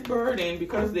Emperor that's burdened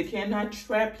because they cannot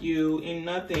trap you in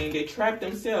nothing. They trap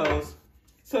themselves,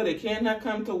 so they cannot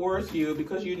come towards you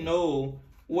because you know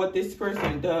what this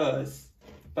person does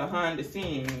behind the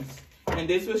scenes. And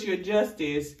this was your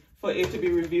justice for it to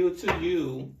be revealed to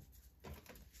you.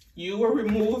 You were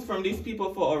removed from these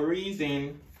people for a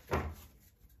reason.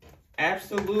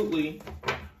 Absolutely.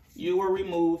 You were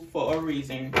removed for a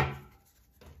reason.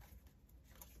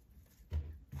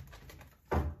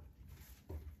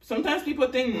 Sometimes people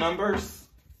think numbers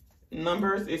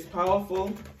is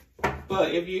powerful.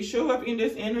 But if you show up in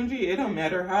this energy, it don't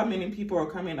matter how many people are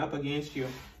coming up against you.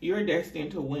 You're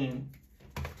destined to win.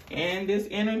 And this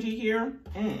energy here,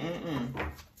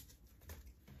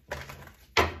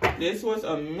 this was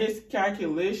a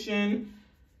miscalculation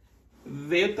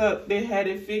They thought they had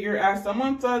it figured out.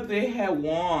 Someone thought they had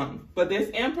won. But this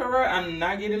Emperor, I'm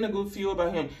not getting a good feel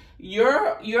about him.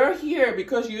 You're here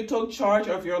because you took charge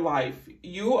of your life.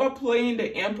 You are playing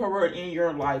the Emperor in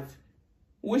your life,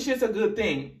 which is a good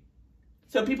thing.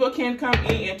 So people can't come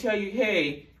in and tell you,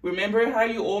 hey, remember how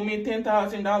you owe me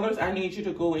 $10,000? I need you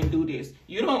to go and do this.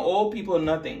 You don't owe people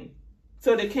nothing.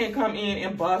 So they can't come in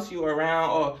and boss you around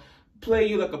or play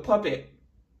you like a puppet.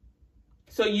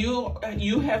 So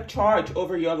you have charge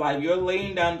over your life. You're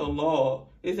laying down the law.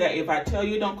 Is that if I tell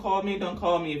you don't call me, don't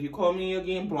call me. If you call me, you're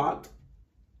getting blocked.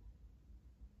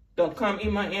 Don't come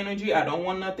in my energy. I don't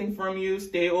want nothing from you.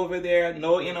 Stay over there.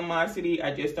 No animosity.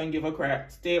 I just don't give a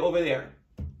crap. Stay over there.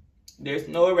 There's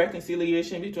no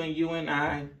reconciliation between you and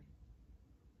I.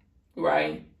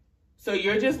 Right? So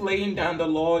you're just laying down the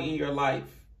law in your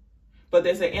life. But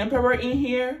there's an Emperor in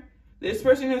here. This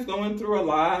person is going through a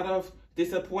lot of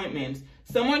disappointments.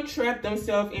 Someone trapped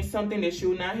themselves in something they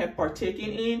should not have partaken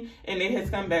in, and it has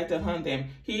come back to haunt them.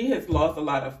 He has lost a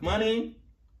lot of money.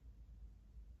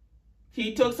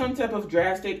 He took some type of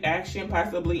drastic action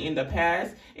possibly in the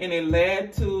past, and it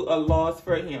led to a loss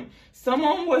for him.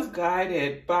 Someone was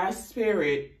guided by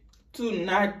spirit to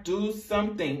not do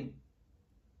something.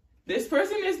 This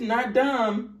person is not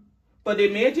dumb, but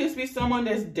it may just be someone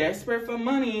that's desperate for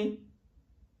money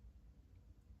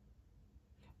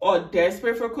or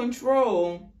desperate for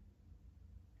control.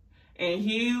 And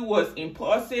he was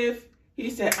impulsive. He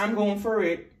said, I'm going for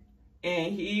it.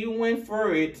 And he went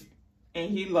for it. And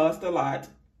he lost a lot.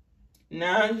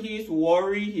 Now he's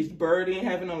worried, he's burdened,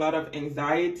 having a lot of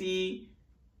anxiety.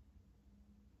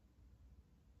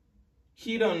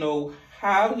 He don't know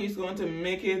how he's going to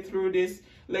make it through this.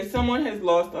 Like someone has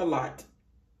lost a lot.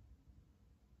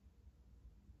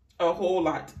 A whole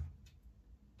lot.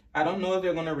 I don't know if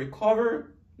they're going to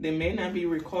recover. They may not be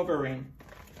recovering.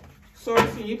 So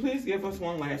can you please give us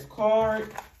one last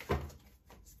card?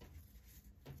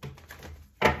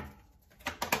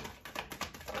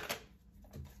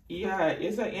 Yeah,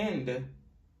 it's an end.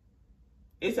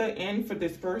 It's an end for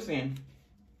this person.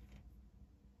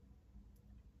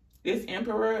 This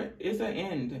Emperor is an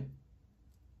end.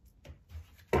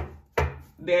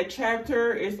 Their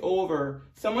chapter is over.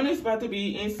 Someone is about to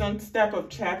be in some type of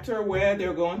chapter where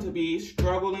they're going to be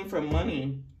struggling for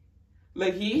money.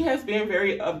 Like he has been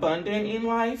very abundant in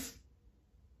life.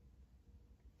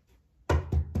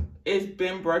 It's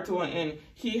been brought to an end.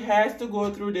 He has to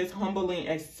go through this humbling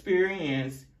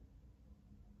experience.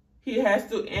 He has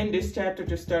to end this chapter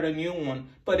to start a new one.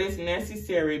 But it's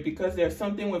necessary because there's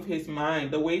something with his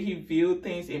mind, the way he viewed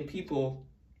things and people.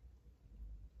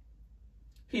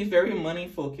 He's very money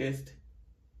focused.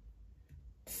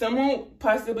 Someone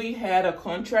possibly had a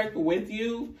contract with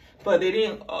you, but they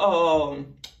didn't,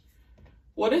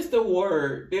 what is the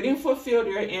word? They didn't fulfill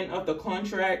their end of the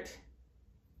contract.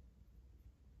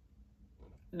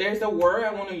 There's a word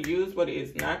I want to use, but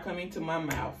it's not coming to my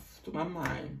mouth, to my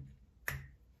mind.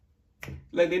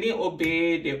 Like they didn't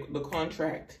obey the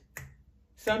contract.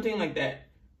 Something like that,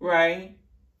 right?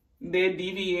 They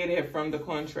deviated from the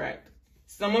contract.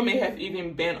 Someone may have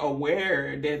even been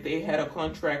aware that they had a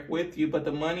contract with you, but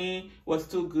the money was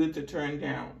too good to turn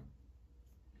down.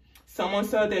 Someone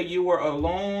saw that you were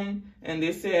alone, and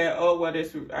they said, oh, well,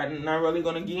 I'm not really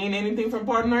going to gain anything from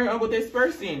partnering up with this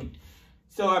person.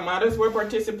 So I might as well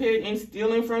participate in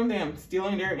stealing from them,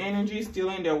 stealing their energy,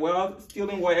 stealing their wealth,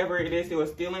 stealing whatever it is they were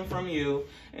stealing from you.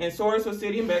 And Source was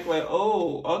sitting back like,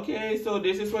 oh, okay, so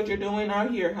this is what you're doing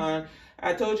out here, huh?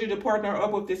 I told you to partner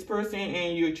up with this person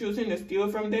and you're choosing to steal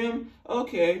from them?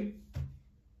 Okay.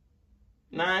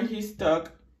 Now he's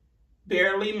stuck,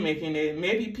 barely making it,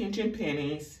 maybe pinching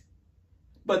pennies.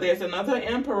 But there's another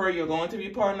Emperor you're going to be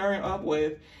partnering up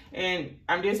with. And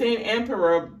I'm just saying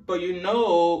Emperor, but you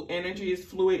know energy is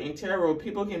fluid in tarot.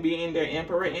 People can be in their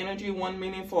Emperor energy one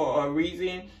minute for a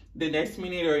reason. The next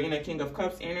minute they're in a King of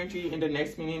Cups energy. And the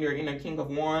next minute they're in a King of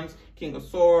Wands, King of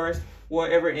Swords,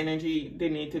 whatever energy they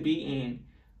need to be in.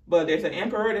 But there's an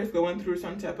Emperor that's going through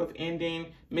some type of ending,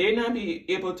 may not be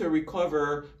able to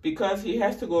recover because he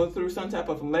has to go through some type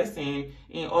of lesson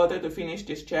in order to finish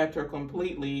this chapter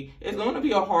completely. It's going to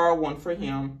be a hard one for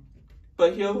him,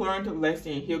 but he'll learn the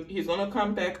lesson. He's going to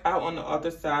come back out on the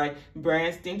other side,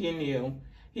 brand stinking new.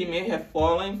 He may have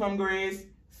fallen from grace,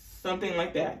 something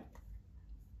like that.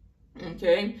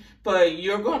 Okay, but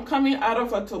you're coming out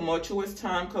of a tumultuous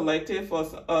time, collective, for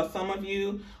some of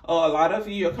you, or a lot of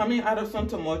you, you're coming out of some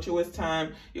tumultuous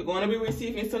time. You're going to be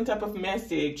receiving some type of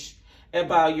message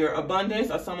about your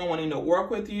abundance, or someone wanting to work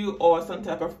with you, or some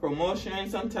type of promotion,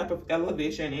 some type of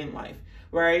elevation in life,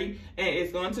 right? And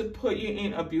it's going to put you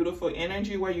in a beautiful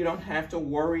energy where you don't have to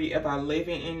worry about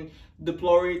living in the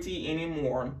polarity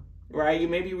anymore, right? You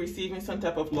may be receiving some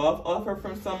type of love offer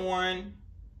from someone,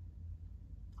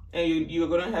 and you're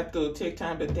going to have to take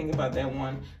time to think about that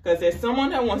one, because there's someone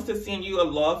that wants to send you a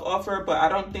love offer, but I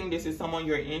don't think this is someone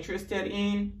you're interested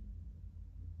in.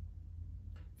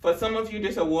 For some of you,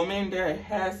 there's a woman that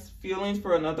has feelings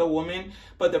for another woman,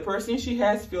 but the person she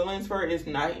has feelings for is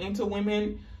not into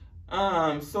women.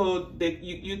 So that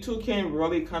you two can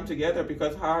really come together,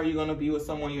 because how are you going to be with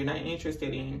someone you're not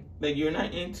interested in? Like, you're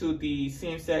not into the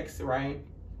same sex, right?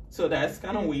 So that's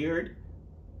kind of weird.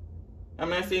 I'm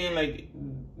not saying like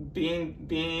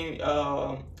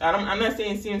I'm not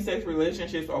saying same-sex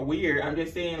relationships are weird. I'm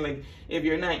just saying, like, if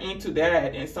you're not into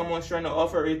that and someone's trying to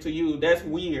offer it to you, that's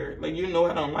weird. Like, you know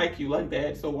I don't like you like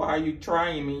that, so why are you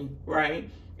trying me, right?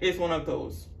 It's one of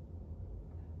those.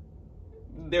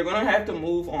 They're going to have to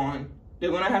move on.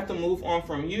 They're going to have to move on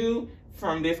from you,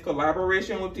 from this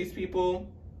collaboration with these people.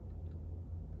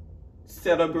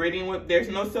 There's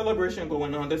no celebration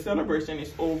going on. The celebration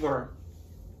is over.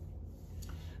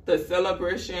 The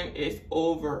celebration is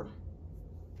over.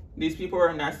 These people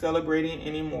are not celebrating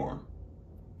anymore.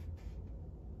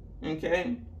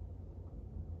 Okay?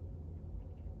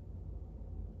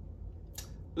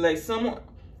 Like,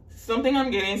 something I'm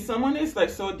getting, someone is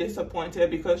like so disappointed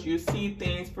because you see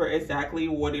things for exactly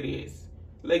what it is.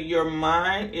 Like, your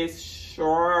mind is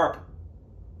sharp.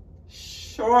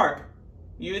 Sharp.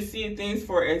 You see things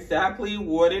for exactly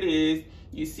what it is.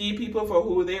 You see people for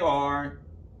who they are.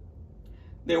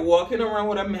 They're walking around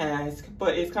with a mask,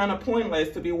 but it's kind of pointless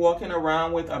to be walking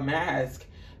around with a mask,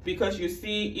 because you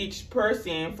see each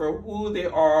person for who they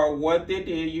are, what they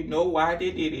did, you know why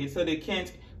they did it, so they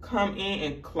can't come in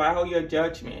and cloud your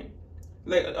judgment.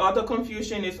 Like, all the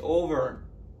confusion is over.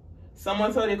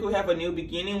 Someone thought they could have a new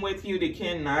beginning with you. They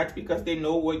cannot, because they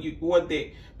know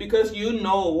because you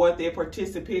know what they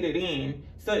participated in.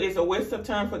 So it's a waste of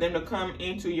time for them to come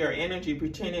into your energy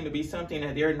pretending to be something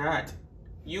that they're not.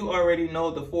 You already know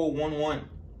the 411,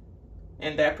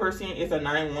 and that person is a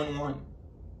 911,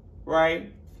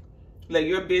 right? Like,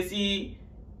 you're busy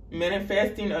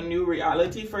manifesting a new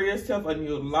reality for yourself, a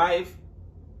new life,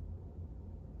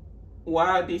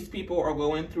 while these people are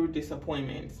going through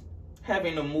disappointments,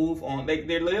 having to move on. Like,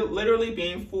 they're literally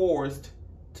being forced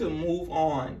to move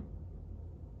on.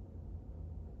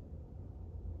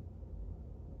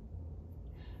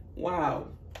 Wow.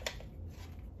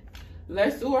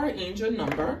 Let's do our angel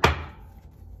number.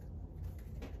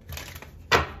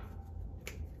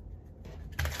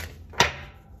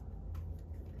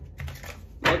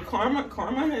 Like,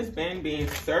 karma has been being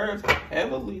served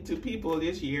heavily to people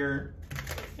this year,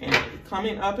 and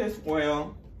coming up as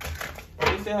well.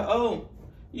 They said, oh,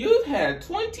 you've had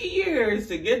 20 years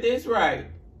to get this right,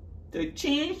 to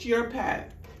change your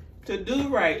path, to do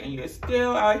right, and you're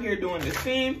still out here doing the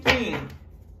same thing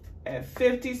at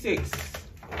 56.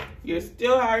 You're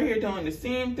still out here doing the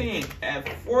same thing at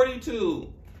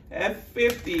 42, at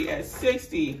 50, at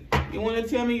 60. You want to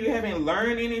tell me you haven't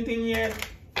learned anything yet?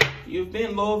 You've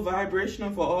been low vibrational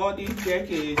for all these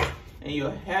decades, and you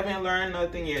haven't learned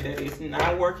nothing yet. That is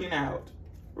not working out.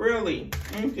 Really?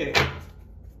 Okay.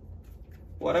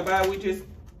 What about we just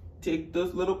take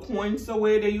those little coins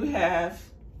away that you have?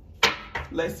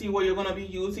 Let's see what you're going to be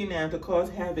using now to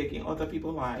cause havoc in other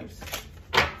people's lives.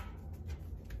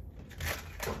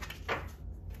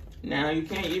 Now you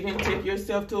can't even take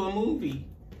yourself to a movie,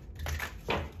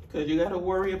 because you got to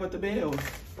worry about the bills.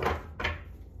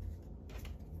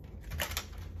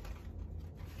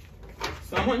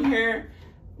 Someone here,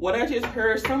 what I just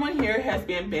heard, someone here has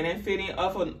been benefiting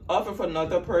off of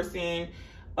another person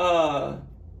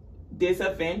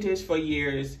disadvantage for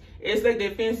years. It's like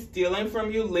they've been stealing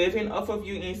from you, living off of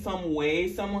you in some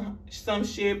way, some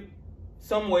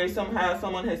way, somehow,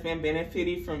 someone has been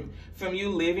benefiting from you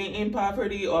living in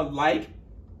poverty or like,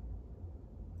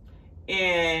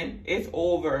 and it's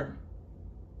over.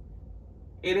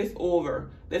 It is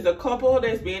over. There's a couple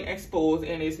that's being exposed,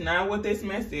 and it's not with this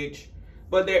message,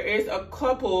 but there is a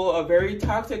couple, a very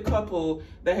toxic couple,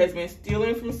 that has been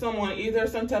stealing from someone, either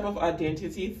some type of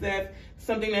identity theft,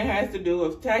 something that has to do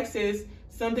with taxes,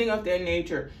 something of that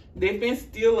nature. They've been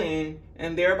stealing,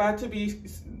 and they're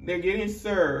getting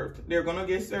served. They're going to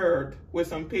get served with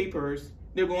some papers.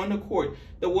 They're going to court.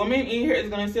 The woman in here is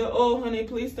going to say, oh, honey,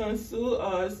 please don't sue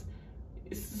us.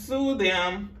 Sue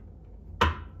them.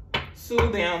 Sue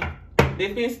them.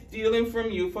 They've been stealing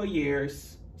from you for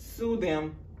years. Sue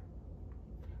them.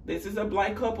 This is a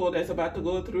black couple that's about to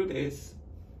go through this.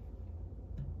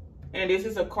 And this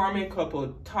is a karmic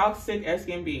couple, toxic as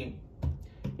can be.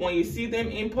 When you see them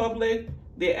in public,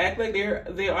 They act like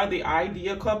they are the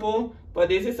ideal couple, but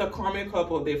this is a karmic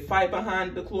couple. They fight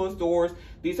behind the closed doors.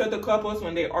 These are the couples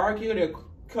when they argue, they're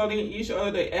calling each other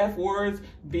the F words,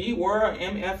 B word,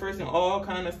 MFers, and all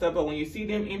kind of stuff. But when you see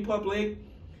them in public,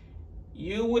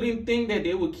 you wouldn't think that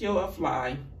they would kill a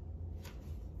fly.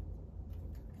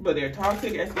 But they're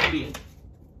toxic as can be.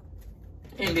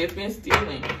 And they've been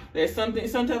stealing. There's some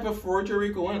type of forgery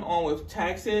going on with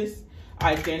taxes,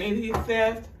 identity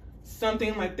theft,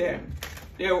 something like that.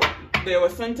 There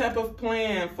was some type of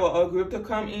plan for a group to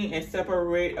come in and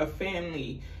separate a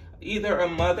family, either a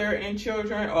mother and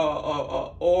children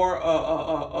or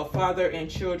a father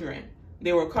and children.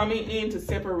 They were coming in to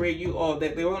separate you all,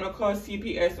 that they were going to call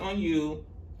CPS on you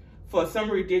for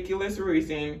some ridiculous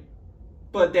reason,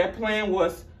 but that plan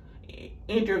was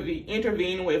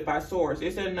intervened with by source.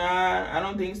 They said, nah, I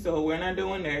don't think so. We're not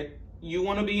doing that. You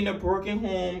want to be in a broken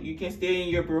home, you can stay in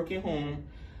your broken home.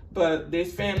 But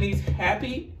this family's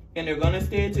happy and they're going to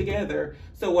stay together.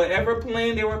 So whatever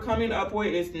plan they were coming up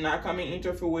with is not coming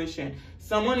into fruition.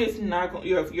 Someone is not,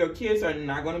 your kids are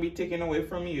not going to be taken away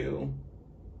from you.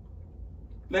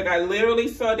 Like, I literally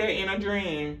saw that in a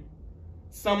dream.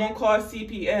 Someone called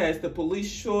CPS. The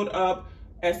police showed up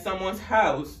at someone's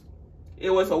house.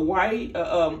 It was a white,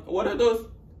 what are those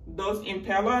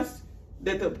Impalas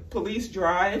that the police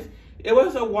drive? It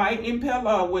was a white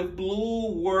Impala with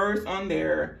blue words on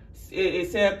there.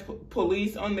 It said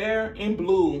police on there in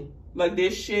blue, like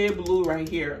this shade blue right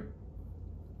here.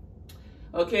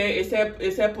 Okay,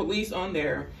 it said police on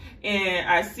there. And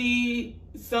I see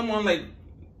someone like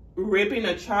ripping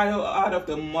a child out of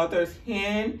the mother's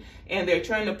hand, and they're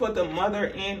trying to put the mother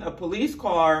in a police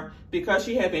car because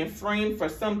she had been framed for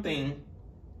something.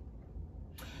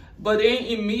 But then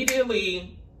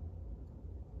immediately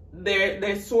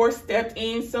their source stepped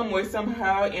in somewhere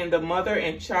somehow, and the mother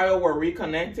and child were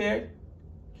reconnected,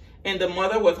 and the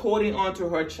mother was holding on to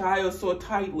her child so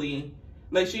tightly.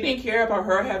 Like, she didn't care about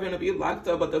her having to be locked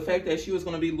up, but the fact that she was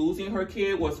going to be losing her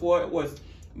kid was what was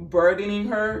burdening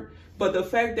her. But the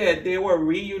fact that they were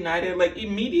reunited, like,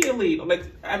 immediately, like,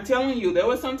 I'm telling you, there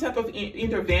was some type of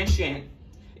intervention.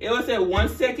 It was at 1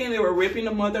 second they were ripping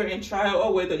the mother and child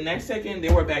away, the next second they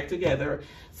were back together.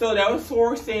 So that was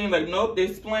source saying, like, nope,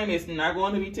 this plan is not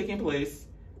going to be taking place.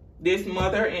 This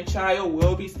mother and child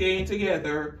will be staying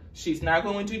together. She's not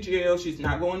going to jail, she's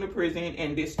not going to prison,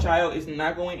 and this child is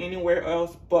not going anywhere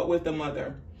else but with the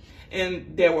mother.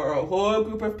 And there were a whole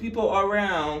group of people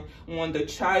around when the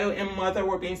child and mother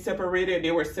were being separated.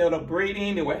 They were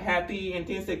celebrating, they were happy and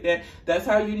things like that. That's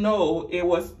how you know it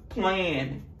was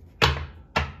planned.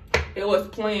 It was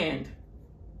planned.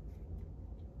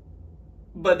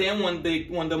 But then when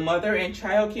the mother and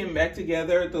child came back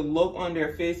together, the look on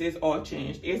their faces all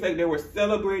changed. It's like they were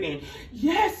celebrating.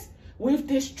 Yes, we've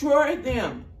destroyed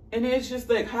them. And it's just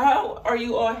like, how are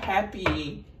you all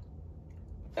happy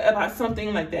about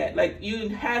something like that? Like, you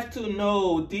have to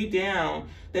know deep down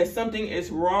that something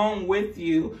is wrong with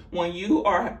you when you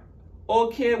are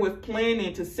okay with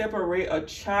planning to separate a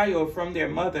child from their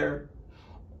mother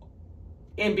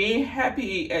and being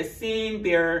happy at seeing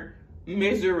their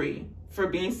misery for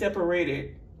being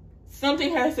separated.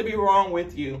 Something has to be wrong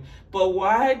with you. But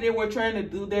why they were trying to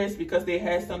do this? Because they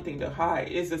had something to hide.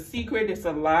 It's a secret, it's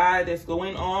a lie that's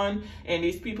going on, and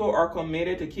these people are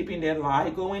committed to keeping that lie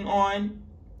going on.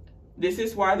 This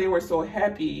is why they were so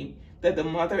happy that the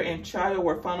mother and child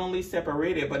were finally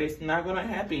separated, but it's not going to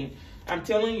happen. I'm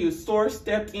telling you, source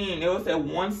stepped in. It was at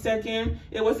 1 second.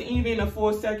 It wasn't even a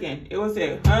full second. It was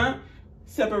a,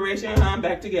 separation,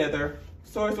 back together.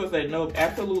 Source was like, nope,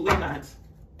 absolutely not.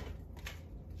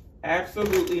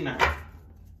 Absolutely not.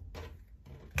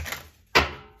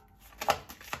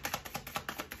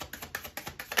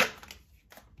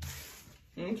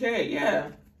 Okay, yeah.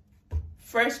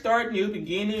 Fresh start, new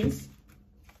beginnings.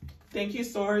 Thank you,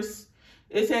 Source.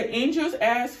 It said, angels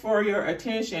ask for your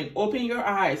attention. Open your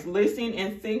eyes, listen,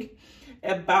 and think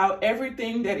about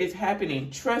everything that is happening.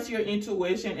 Trust your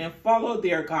intuition and follow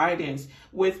their guidance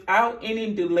without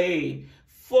any delay.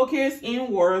 Focus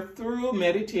inward through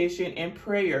meditation and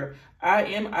prayer. I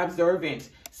am observant.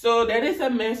 So that is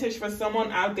a message for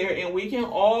someone out there, and we can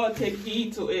all take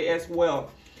heed to it as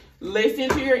well. Listen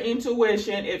to your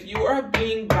intuition. If you are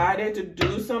being guided to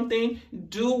do something,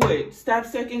 do it. Stop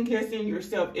second guessing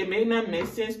yourself. It may not make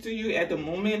sense to you at the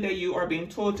moment that you are being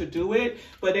told to do it,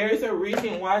 but there is a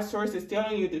reason why Source is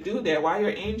telling you to do that, why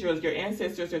your angels, your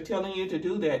ancestors are telling you to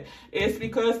do that. It's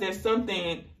because there's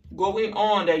something going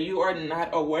on that you are not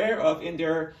aware of, and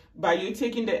by you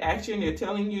taking the action they're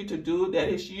telling you to do, that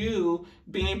is you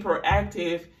being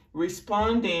proactive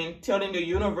responding, telling the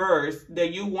universe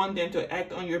that you want them to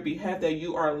act on your behalf, that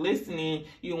you are listening,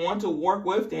 you want to work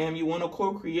with them, you want to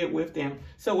co-create with them.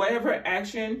 So whatever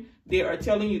action they are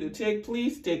telling you to take,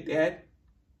 please take that.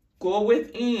 Go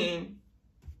within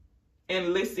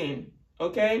and listen,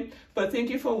 okay? But thank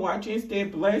you for watching. Stay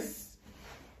blessed.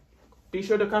 Be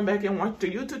sure to come back and watch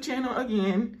the YouTube channel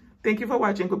again. Thank you for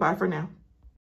watching. Goodbye for now.